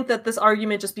 I think that this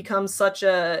argument just becomes such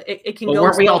a it can go.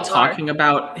 Weren't we all talking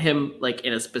about him like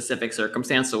in a specific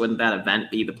circumstance? So wouldn't that event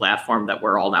be the platform that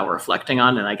we're all now reflecting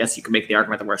on? And I guess you could make the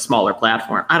argument that we're a smaller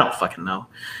platform. I don't fucking know.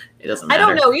 It doesn't matter. I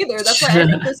don't know either. That's why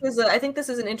I think this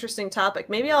is an interesting topic.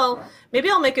 Maybe I'll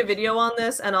make a video on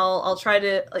this, and I'll try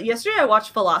to. Yesterday I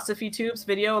watched Philosophy Tube's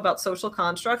video about social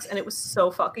constructs, and it was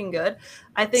so fucking good.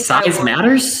 I think size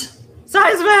matters.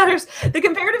 Size matters. The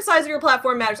comparative size of your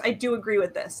platform matters. I do agree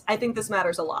with this. I think this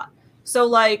matters a lot. So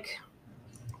like,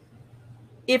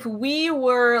 if we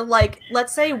were like,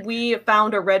 let's say we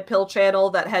found a Red Pill channel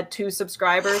that had 2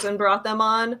 subscribers and brought them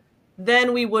on,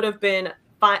 then we would have been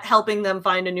helping them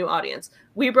find a new audience.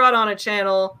 We brought on a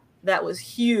channel that was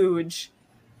huge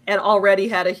and already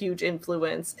had a huge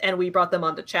influence, and we brought them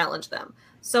on to challenge them.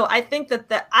 So I think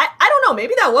that I don't know,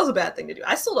 maybe that was a bad thing to do.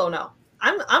 I still don't know.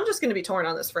 I'm just going to be torn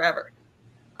on this forever.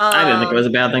 I didn't think it was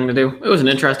a bad thing to do. It was an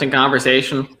interesting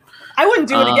conversation. I wouldn't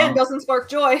do it again. Doesn't spark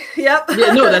joy. Yep.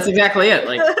 Yeah, no, that's exactly it.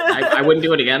 Like, I wouldn't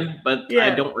do it again, but yeah.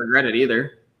 I don't regret it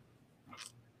either.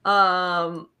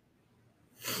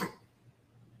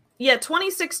 Yeah,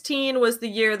 2016 was the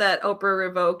year that Oprah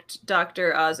revoked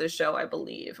Dr. Oz's show, I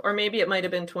believe. Or maybe it might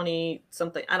have been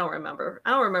 20-something. I don't remember. I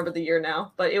don't remember the year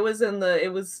now, but it was in the,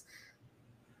 it was...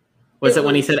 Was it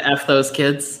when he said F those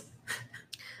kids?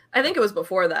 I think it was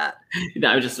before that.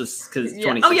 No, just because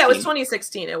yeah. Oh yeah, it was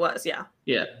 2016. It was, yeah.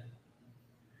 Yeah.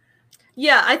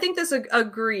 Yeah, I think this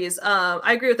agrees.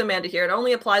 I agree with Amanda here. It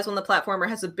only applies when the platformer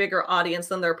has a bigger audience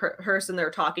than their person they're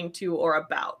talking to or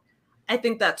about. I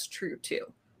think that's true too.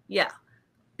 Yeah,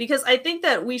 because I think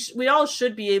that we all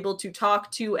should be able to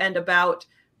talk to and about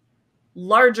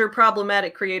larger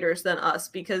problematic creators than us,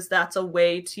 because that's a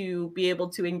way to be able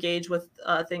to engage with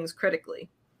things critically.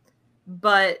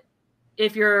 But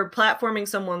if you're platforming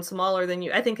someone smaller than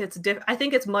you, I think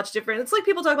it's much different. It's like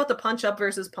people talk about the punch up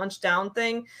versus punch down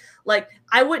thing. Like,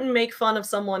 I wouldn't make fun of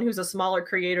someone who's a smaller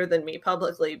creator than me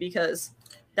publicly, because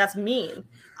that's mean.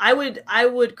 I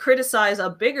would criticize a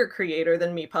bigger creator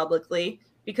than me publicly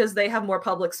because they have more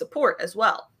public support as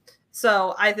well.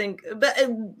 So I think, but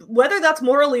whether that's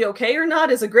morally okay or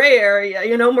not is a gray area.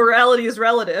 You know, morality is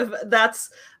relative. That's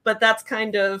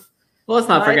kind of, well, let's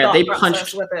not forget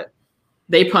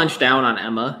they punched down on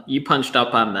Emma. You punched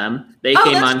up on them. They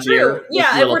came on here.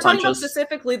 Yeah, and we're talking about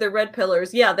specifically the Red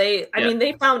Pillars. Yeah, I mean,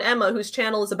 they found Emma, whose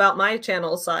channel is about my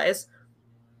channel size,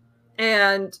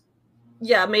 and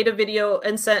yeah, made a video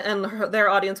and sent, and their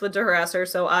audience went to harass her.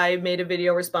 So I made a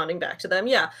video responding back to them.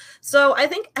 Yeah. So I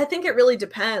think it really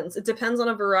depends. It depends on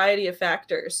a variety of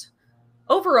factors.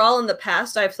 Overall, in the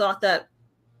past, I've thought that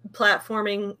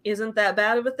platforming isn't that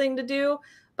bad of a thing to do,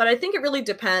 but I think it really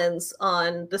depends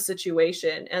on the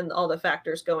situation and all the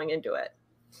factors going into it.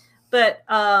 But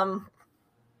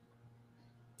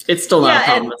it's still not a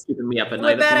problem that's keeping me up at night.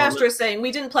 What Bad Astra is saying,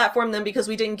 we didn't platform them because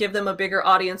we didn't give them a bigger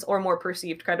audience or more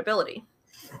perceived credibility.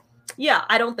 Yeah,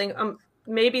 I don't think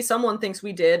maybe someone thinks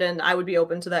we did, and I would be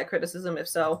open to that criticism if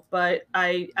so. But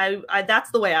I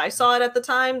that's the way I saw it at the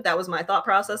time. That was my thought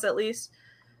process, at least.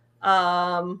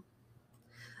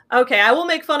 Okay, I will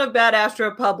make fun of Bad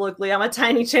Astra publicly. I'm a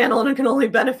tiny channel and it can only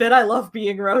benefit. I love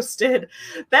being roasted.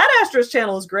 Bad Astra's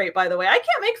channel is great, by the way. I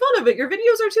can't make fun of it. Your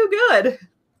videos are too good.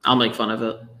 I'll make fun of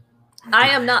it. I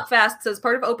am not fast. Says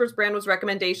part of Oprah's brand was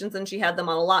recommendations, and she had them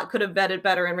on a lot. Could have vetted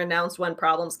better and renounced when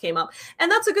problems came up.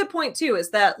 And that's a good point too. Is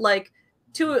that Oprah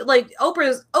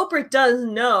does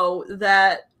know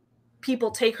that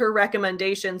people take her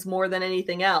recommendations more than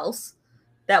anything else.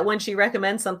 That when she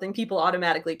recommends something, people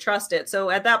automatically trust it. So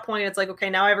at that point, it's like, okay,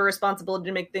 now I have a responsibility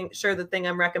to make sure the thing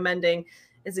I'm recommending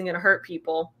isn't going to hurt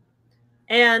people.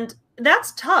 And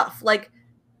that's tough. Like,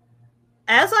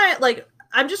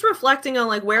 I'm just reflecting on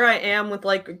like where I am with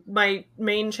like my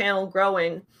main channel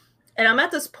growing. And I'm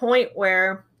at this point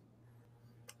where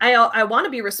I want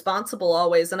to be responsible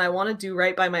always, and I want to do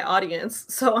right by my audience.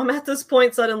 So I'm at this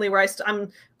point suddenly where I'm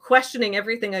questioning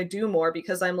everything I do more,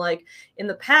 because I'm like, in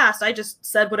the past, I just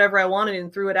said whatever I wanted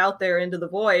and threw it out there into the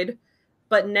void.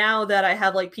 But now that I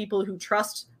have like people who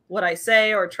trust what I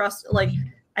say, or trust, like,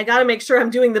 I got to make sure I'm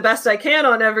doing the best I can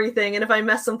on everything. And if I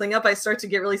mess something up, I start to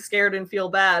get really scared and feel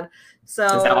bad. So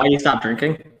is that why you stopped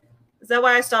drinking? Is that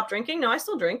why I stopped drinking? No, I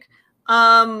still drink.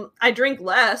 I drink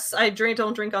less.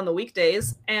 Don't drink on the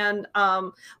weekdays. And,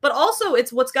 but also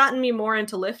it's what's gotten me more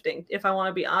into lifting, if I want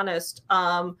to be honest.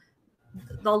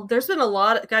 There's been a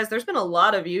lot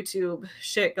of YouTube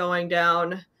shit going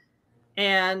down,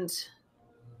 and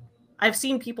I've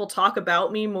seen people talk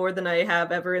about me more than I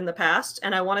have ever in the past.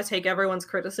 And I want to take everyone's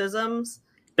criticisms.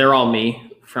 They're all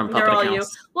me from Puppet They're all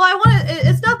accounts. you. Well,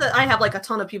 it's not that I have like a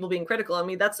ton of people being critical of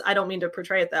me. I don't mean to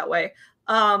portray it that way.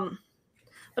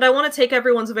 But I want to take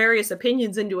everyone's various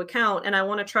opinions into account, and I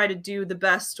want to try to do the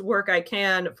best work I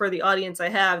can for the audience I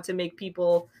have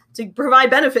to provide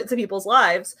benefit to people's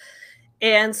lives.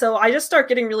 And so I just start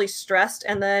getting really stressed,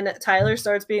 and then Tyler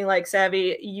starts being like,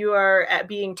 Savvy, you are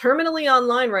being terminally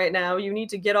online right now. You need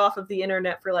to get off of the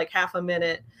internet for like half a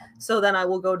minute. So then I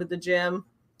will go to the gym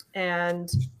and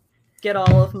get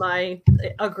all of my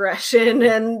aggression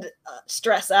and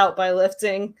stress out by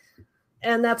lifting.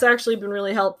 And that's actually been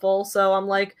really helpful. So I'm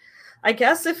like, I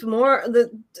guess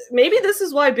maybe this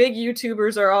is why big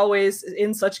YouTubers are always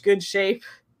in such good shape,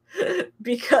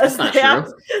 because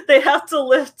they have to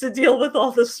lift to deal with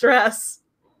all the stress.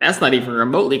 That's not even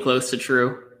remotely close to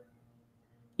true.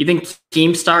 You think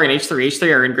Keemstar and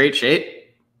H3H3 are in great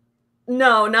shape?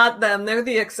 No, not them. They're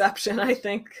the exception, I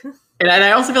think. And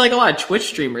I also feel like a lot of Twitch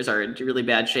streamers are in really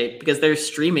bad shape because they're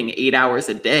streaming 8 hours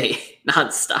a day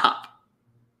nonstop.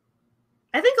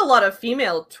 I think a lot of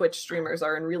female Twitch streamers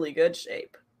are in really good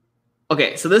shape.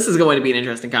 Okay, so this is going to be an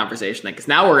interesting conversation then, because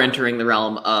now we're entering the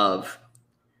realm of...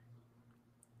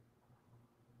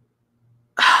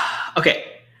 Okay,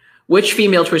 which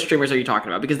female Twitch streamers are you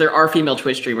talking about? Because there are female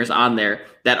Twitch streamers on there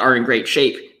that are in great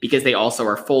shape because they also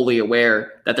are fully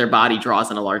aware that their body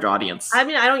draws in a large audience. I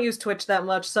mean, I don't use Twitch that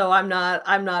much, so I'm not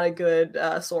a good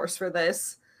source for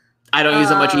this. I don't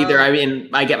use it much either. I mean,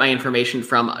 I get my information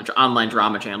from online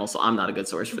drama channels, so I'm not a good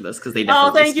source for this because they definitely.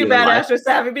 Oh, thank you, Bad Astra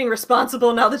Savvy, being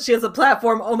responsible now that she has a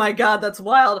platform. Oh my God, that's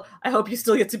wild. I hope you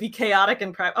still get to be chaotic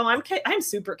in private. Oh, I'm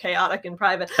super chaotic in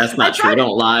private. That's not true.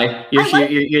 Don't lie.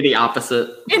 You're the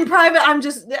opposite. In private, I'm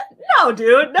just no,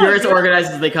 dude. No, you're as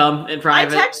organized as they come in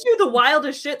private. I text you the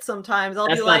wildest shit sometimes. I'll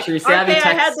That's be like, true. RK,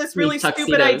 I had this really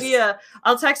stupid idea.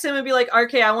 I'll text him and be like,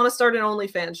 RK, I want to start an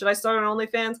OnlyFans. Should I start an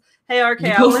OnlyFans? Hey, RK,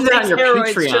 I want to take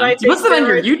steroids. Should I take you post it on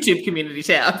your steroids? YouTube community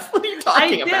tab. What are you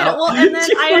talking about? I did. Well, and then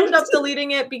I ended up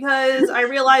deleting it because I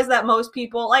realized that most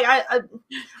people, like, I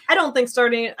don't think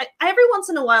starting every once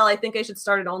in a while, I think I should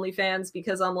start an OnlyFans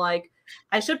because I'm like,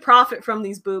 I should profit from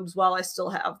these boobs while I still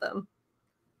have them,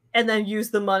 and then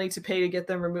use the money to pay to get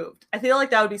them removed. I feel like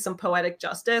that would be some poetic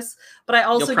justice, but I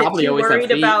also get too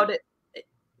worried about it.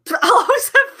 I'll always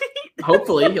have feet.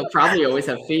 Hopefully, you'll probably always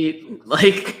have feet.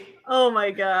 Like. Oh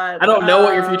my God. I don't know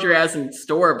what your future has in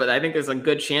store, but I think there's a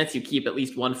good chance you keep at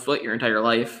least 1 foot your entire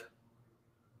life.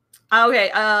 Okay,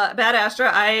 Bad Astra,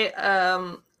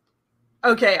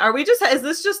 okay, is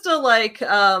this just a like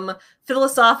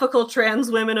philosophical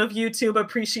trans women of YouTube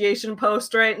appreciation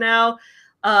post right now?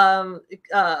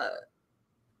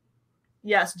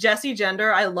 Yes, Jessie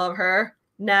Gender, I love her.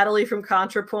 Natalie from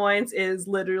ContraPoints is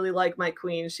literally like my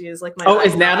queen. She is like my. Oh,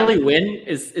 is Natalie Wynn?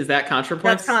 Is that ContraPoints?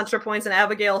 That's ContraPoints, and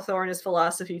Abigail Thorne is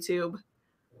PhilosophyTube.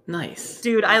 Nice,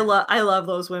 dude. I love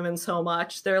those women so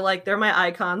much. They're my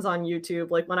icons on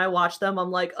YouTube. Like when I watch them, I'm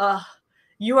like,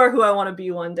 you are who I want to be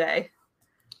one day.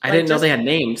 I didn't know they had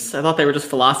names. I thought they were just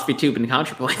philosophy tube and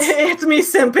ContraPoints. It's me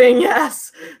simping,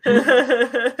 yes.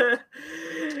 Badass,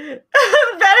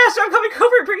 I'm coming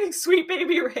over bringing Sweet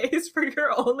Baby Ray's for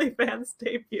your OnlyFans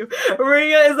debut.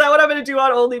 Maria, is that what I'm going to do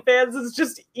on OnlyFans? Is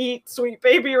just eat Sweet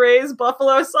Baby Ray's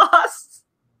buffalo sauce?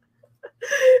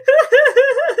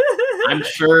 I'm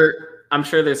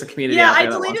sure there's a community. Yeah, out there I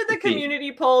deleted the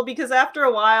community poll because after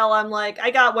a while, I'm like, I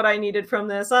got what I needed from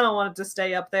this. I don't want it to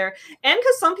stay up there. And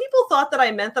because some people thought that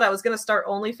I meant that I was going to start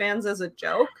OnlyFans as a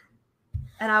joke.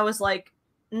 And I was like,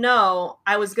 no,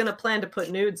 I was going to plan to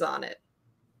put nudes on it.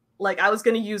 Like, I was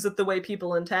going to use it the way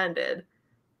people intended.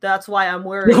 That's why I'm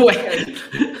worried.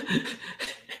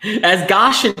 As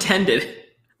Gosh intended.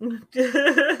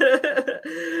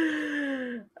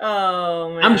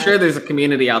 Oh man. I'm sure there's a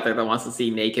community out there that wants to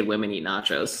see naked women eat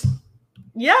nachos.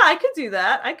 Yeah, I could do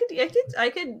that. I could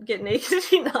get naked and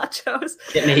eat nachos.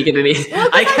 Get naked and eat. Well,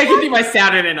 I could do my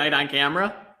Saturday night on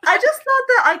camera. I just thought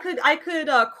that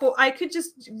I could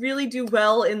just really do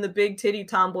well in the big titty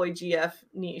tomboy GF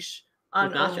niche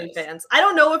on OnlyFans. I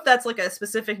don't know if that's like a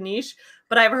specific niche,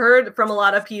 but I've heard from a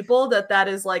lot of people that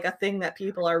is like a thing that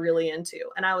people are really into.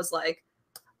 And I was like,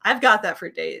 I've got that for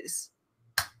days.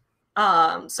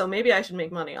 So maybe I should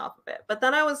make money off of it. But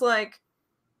then I was like,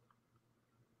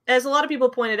 as a lot of people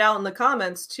pointed out in the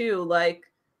comments too, like,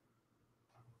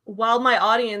 while my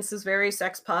audience is very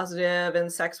sex positive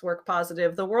and sex work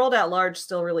positive, the world at large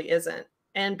still really isn't.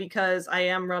 And because I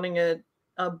am running a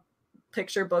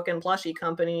picture book and plushie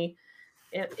company,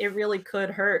 it really could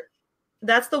hurt.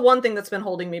 That's the one thing that's been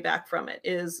holding me back from it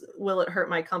is, will it hurt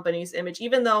my company's image?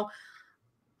 Even though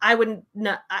I wouldn't,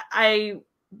 I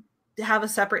have a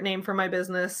separate name for my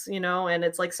business, you know, and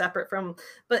it's like separate from,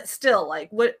 but still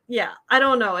like what, yeah, I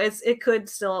don't know. It could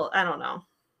still, I don't know.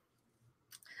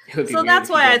 So that's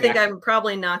why I think I'm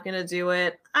probably not going to do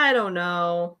it. I don't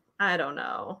know.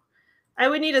 I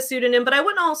would need a pseudonym, but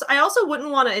I also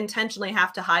wouldn't want to intentionally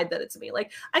have to hide that it's me.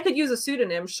 Like, I could use a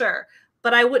pseudonym, sure,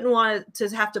 but I wouldn't want it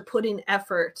to have to put in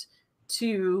effort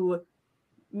to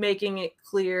making it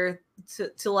clear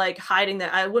to like hiding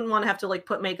that. I wouldn't want to have to like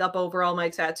put makeup over all my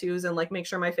tattoos and like make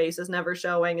sure my face is never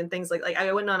showing and things like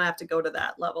I wouldn't want to have to go to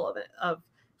that level of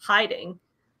hiding,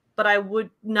 but I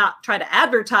would not try to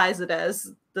advertise it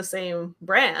as the same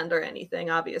brand or anything,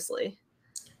 obviously.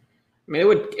 I mean,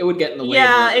 it would get in the way.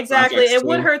 Yeah, exactly. It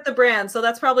would hurt the brand. So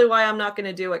that's probably why I'm not going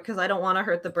to do it, because I don't want to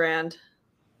hurt the brand.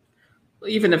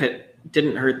 Even if it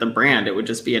didn't hurt the brand, it would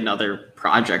just be another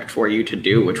project for you to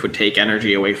do, which would take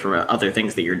energy away from other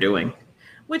things that you're doing.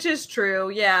 Which is true,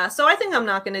 yeah. So I think I'm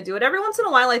not going to do it. Every once in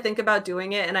a while I think about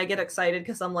doing it and I get excited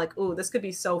because I'm like, ooh, this could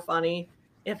be so funny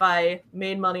if I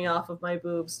made money off of my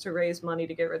boobs to raise money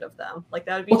to get rid of them. Like,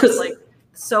 that would be just like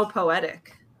so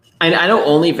poetic. I know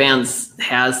OnlyFans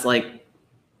has like,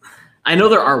 I know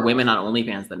there are women on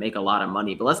OnlyFans that make a lot of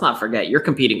money, but let's not forget, you're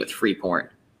competing with free porn.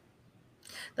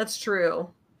 That's true.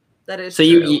 That is so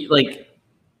true.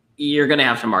 You're going to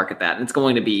have to market that. And it's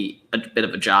going to be a bit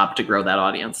of a job to grow that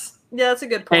audience. Yeah, that's a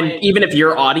good point. And even if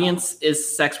your audience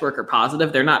is sex worker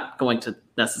positive, they're not going to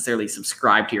necessarily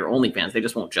subscribe to your OnlyFans. They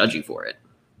just won't judge you for it.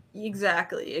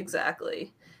 Exactly.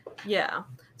 Yeah.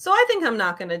 So I think I'm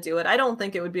not going to do it. I don't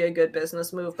think it would be a good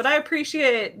business move, but I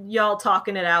appreciate y'all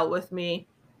talking it out with me.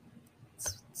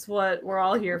 It's what we're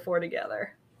all here for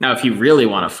together. Now, if you really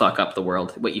want to fuck up the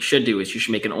world, what you should do is you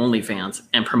should make an OnlyFans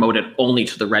and promote it only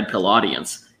to the Red Pill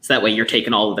audience. So that way you're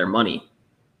taking all of their money.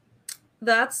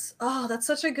 That's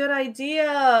such a good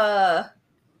idea.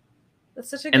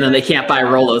 And then they can't buy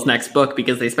Rolo's next book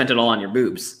because they spent it all on your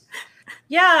boobs.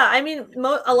 Yeah, I mean,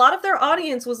 a lot of their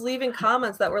audience was leaving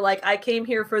comments that were like, I came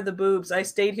here for the boobs. I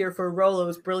stayed here for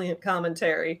Rolo's brilliant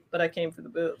commentary, but I came for the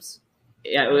boobs.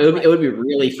 Yeah, it would be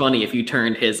really funny if you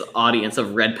turned his audience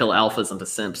of Red Pill alphas into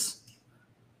simps.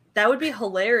 That would be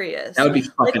hilarious. That would be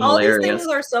fucking hilarious. All these things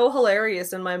are so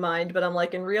hilarious in my mind, but I'm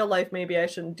like, in real life, maybe I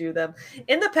shouldn't do them.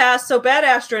 In the past, so Bad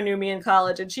Astra knew me in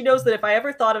college, and she knows that if I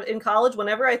ever thought of in college,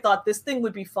 whenever I thought this thing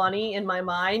would be funny in my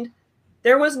mind,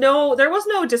 there was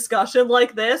no discussion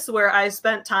like this where I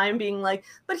spent time being like,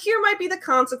 but here might be the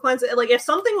consequence. Like, if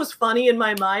something was funny in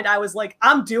my mind, I was like,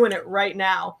 I'm doing it right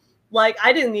now. Like,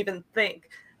 I didn't even think.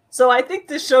 So I think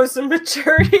this shows some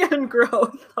maturity and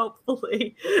growth,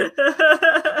 hopefully.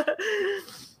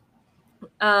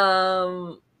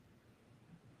 So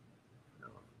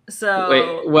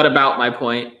wait, what about my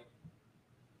point?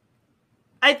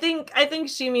 I think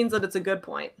she means that it's a good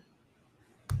point.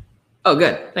 Oh,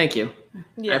 good. Thank you.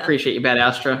 Yeah. I appreciate you, Bad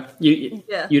Astra.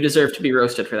 You deserve to be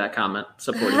roasted for that comment,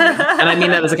 supporting me. And I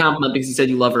mean that as a compliment because you said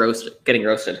you love getting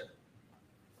roasted.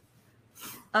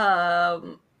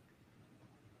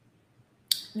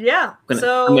 Yeah. I'm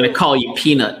gonna call you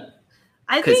Peanut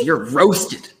because you're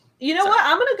roasted. You know what?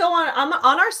 I'm going to go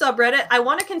on our subreddit. I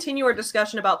want to continue our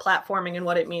discussion about platforming and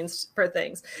what it means for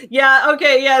things. Yeah,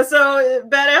 okay, yeah. So,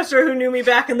 Bad Astro, who knew me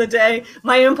back in the day,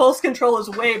 my impulse control is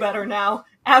way better now.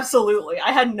 Absolutely.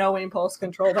 I had no impulse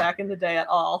control back in the day at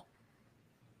all.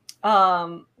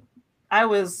 I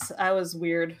was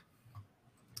weird.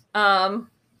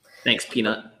 Thanks,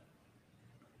 Peanut.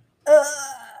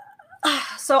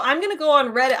 So I'm going to go on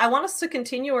Reddit. I want us to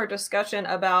continue our discussion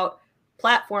about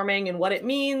platforming and what it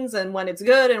means and when it's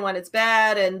good and when it's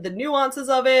bad and the nuances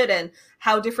of it and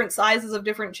how different sizes of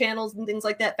different channels and things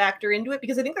like that factor into it,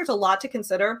 because I think there's a lot to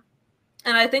consider.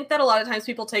 And I think that a lot of times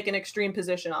people take an extreme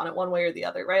position on it one way or the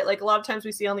other, right? Like a lot of times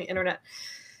we see on the internet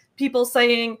people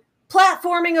saying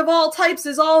platforming of all types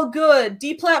is all good,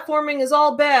 deplatforming is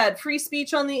all bad, free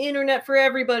speech on the internet for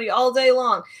everybody all day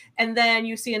long. And then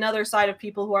you see another side of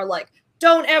people who are like,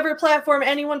 don't ever platform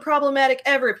anyone problematic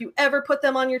ever. If you ever put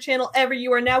them on your channel ever,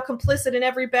 you are now complicit in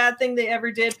every bad thing they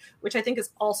ever did, which I think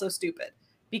is also stupid.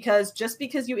 Because just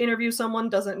because you interview someone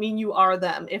doesn't mean you are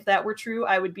them. If that were true,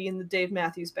 I would be in the Dave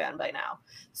Matthews Band by now.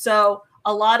 So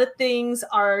a lot of things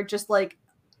are just like,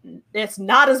 it's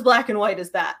not as black and white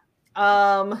as that.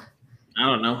 I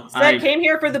don't know. Said came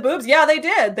here for the boobs. Yeah, they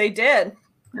did. They did.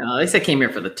 No, they said came here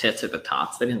for the tits or the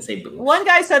tots. They didn't say boobs. One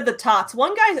guy said the tots.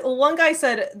 One guy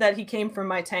said that he came from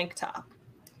my tank top,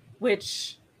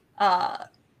 which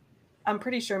I'm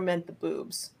pretty sure meant the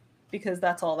boobs because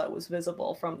that's all that was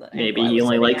visible from the. Maybe he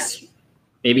only likes.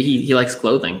 Maybe he likes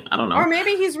clothing. I don't know. Or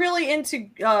maybe he's really into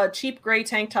cheap gray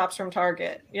tank tops from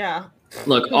Target. Yeah.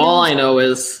 Look, all I know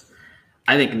is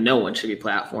I think no one should be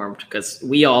platformed because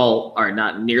we all are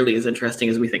not nearly as interesting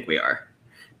as we think we are.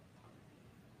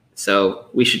 So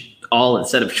we should all,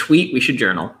 instead of tweet, we should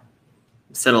journal.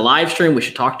 Instead of live stream, we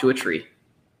should talk to a tree.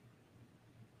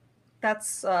 That's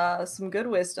some good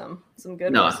wisdom. Some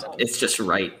good wisdom. No, it's just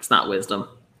right. It's not wisdom.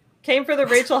 Came for the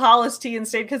Rachel Hollis tea and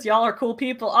stayed because y'all are cool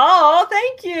people. Oh,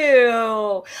 thank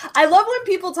you. I love when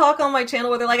people talk on my channel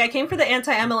where they're like, I came for the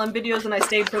anti-MLM videos and I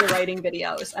stayed for the writing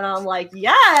videos. And I'm like,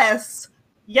 yes.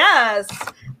 Yes,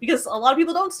 because a lot of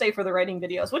people don't stay for the writing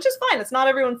videos, which is fine. It's not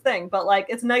everyone's thing, but like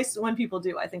it's nice when people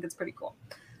do. I think it's pretty cool.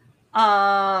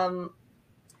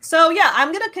 So yeah,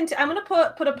 I'm gonna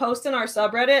put a post in our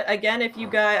subreddit again. If you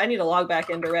guys, I need to log back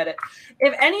into Reddit.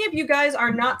 If any of you guys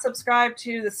are not subscribed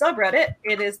to the subreddit,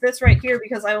 it is this right here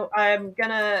because I'm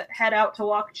gonna head out to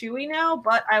walk Chewy now,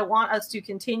 but I want us to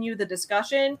continue the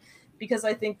discussion because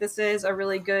I think this is a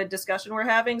really good discussion we're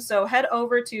having. So head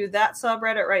over to that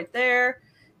subreddit right there.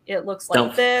 It looks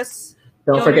like this.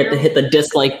 Don't forget to hit the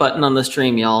dislike button on the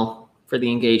stream, y'all, for the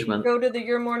engagement. Go to the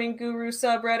Your Morning Guru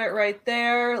subreddit right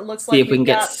there. Looks See if we can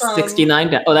get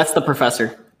 69. Oh, that's the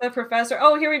professor. The professor.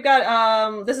 Oh, here we've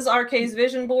got, this is RK's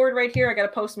vision board right here. I got to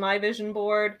post my vision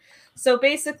board. So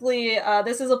basically,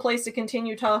 this is a place to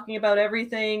continue talking about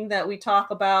everything that we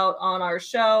talk about on our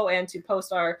show and to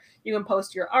post you can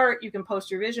post your art, you can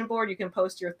post your vision board, you can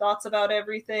post your thoughts about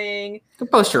everything. You can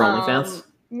post your OnlyFans.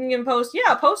 You can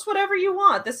post whatever you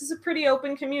want. This is a pretty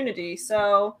open community.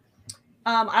 So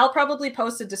I'll probably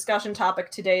post a discussion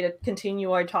topic today to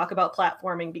continue our talk about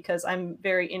platforming because I'm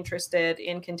very interested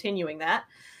in continuing that.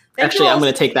 Actually, I'm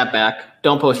going to take that back.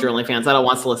 Don't post your OnlyFans. I don't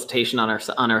want solicitation on our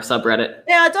subreddit.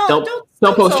 Yeah,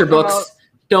 don't post your books.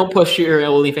 Don't post your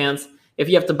OnlyFans. If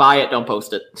you have to buy it, don't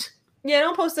post it. Yeah,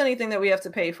 don't post anything that we have to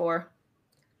pay for.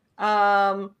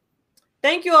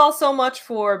 Thank you all so much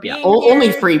for being here.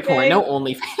 Only free porn, no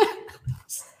OnlyFans.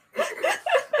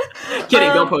 Kidding,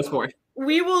 don't post porn.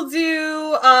 We will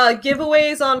do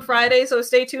giveaways on Friday, so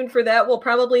stay tuned for that. We'll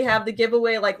probably have the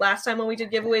giveaway like last time when we did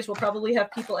giveaways. We'll probably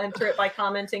have people enter it by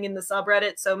commenting in the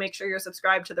subreddit, so make sure you're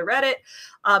subscribed to the Reddit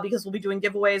because we'll be doing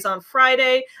giveaways on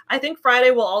Friday. I think Friday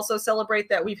will also celebrate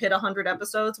that we've hit 100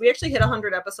 episodes. We actually hit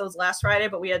 100 episodes last Friday,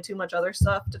 but we had too much other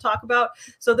stuff to talk about.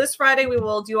 So this Friday we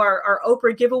will do our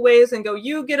Oprah giveaways and go,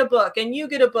 you get a book, and you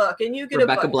get a book, and you get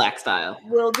Rebecca a book. Black style.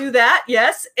 We'll do that,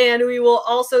 yes, and we will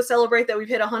also celebrate that we've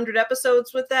hit 100 episodes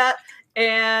with that.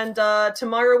 And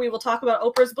tomorrow we will talk about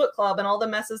Oprah's book club and all the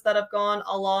messes that have gone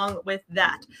along with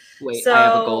that. Wait, I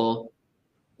have a goal.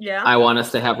 Yeah. I want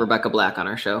us to have Rebecca Black on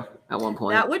our show at one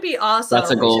point. That would be awesome.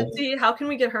 That's a goal. We should see how can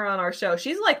we get her on our show.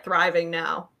 She's like thriving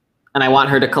now. And I want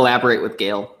her to collaborate with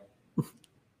Gail.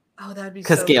 Oh, that'd be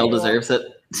because Gail deserves it.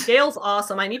 Gail's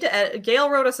awesome. I need to edit. Gail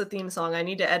wrote us a theme song. I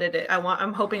need to edit it.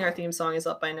 I'm hoping our theme song is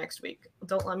up by next week.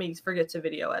 Don't let me forget to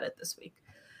video edit this week.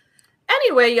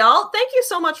 Anyway, y'all, thank you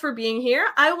so much for being here.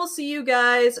 I will see you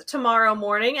guys tomorrow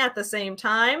morning at the same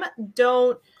time.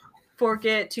 Don't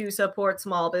forget to support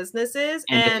small businesses.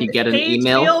 And if you get an Paige,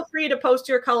 email, feel free to post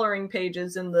your coloring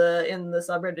pages in the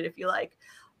subreddit if you like.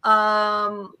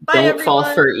 Bye, don't fall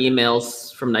everyone. for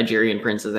emails from Nigerian princes.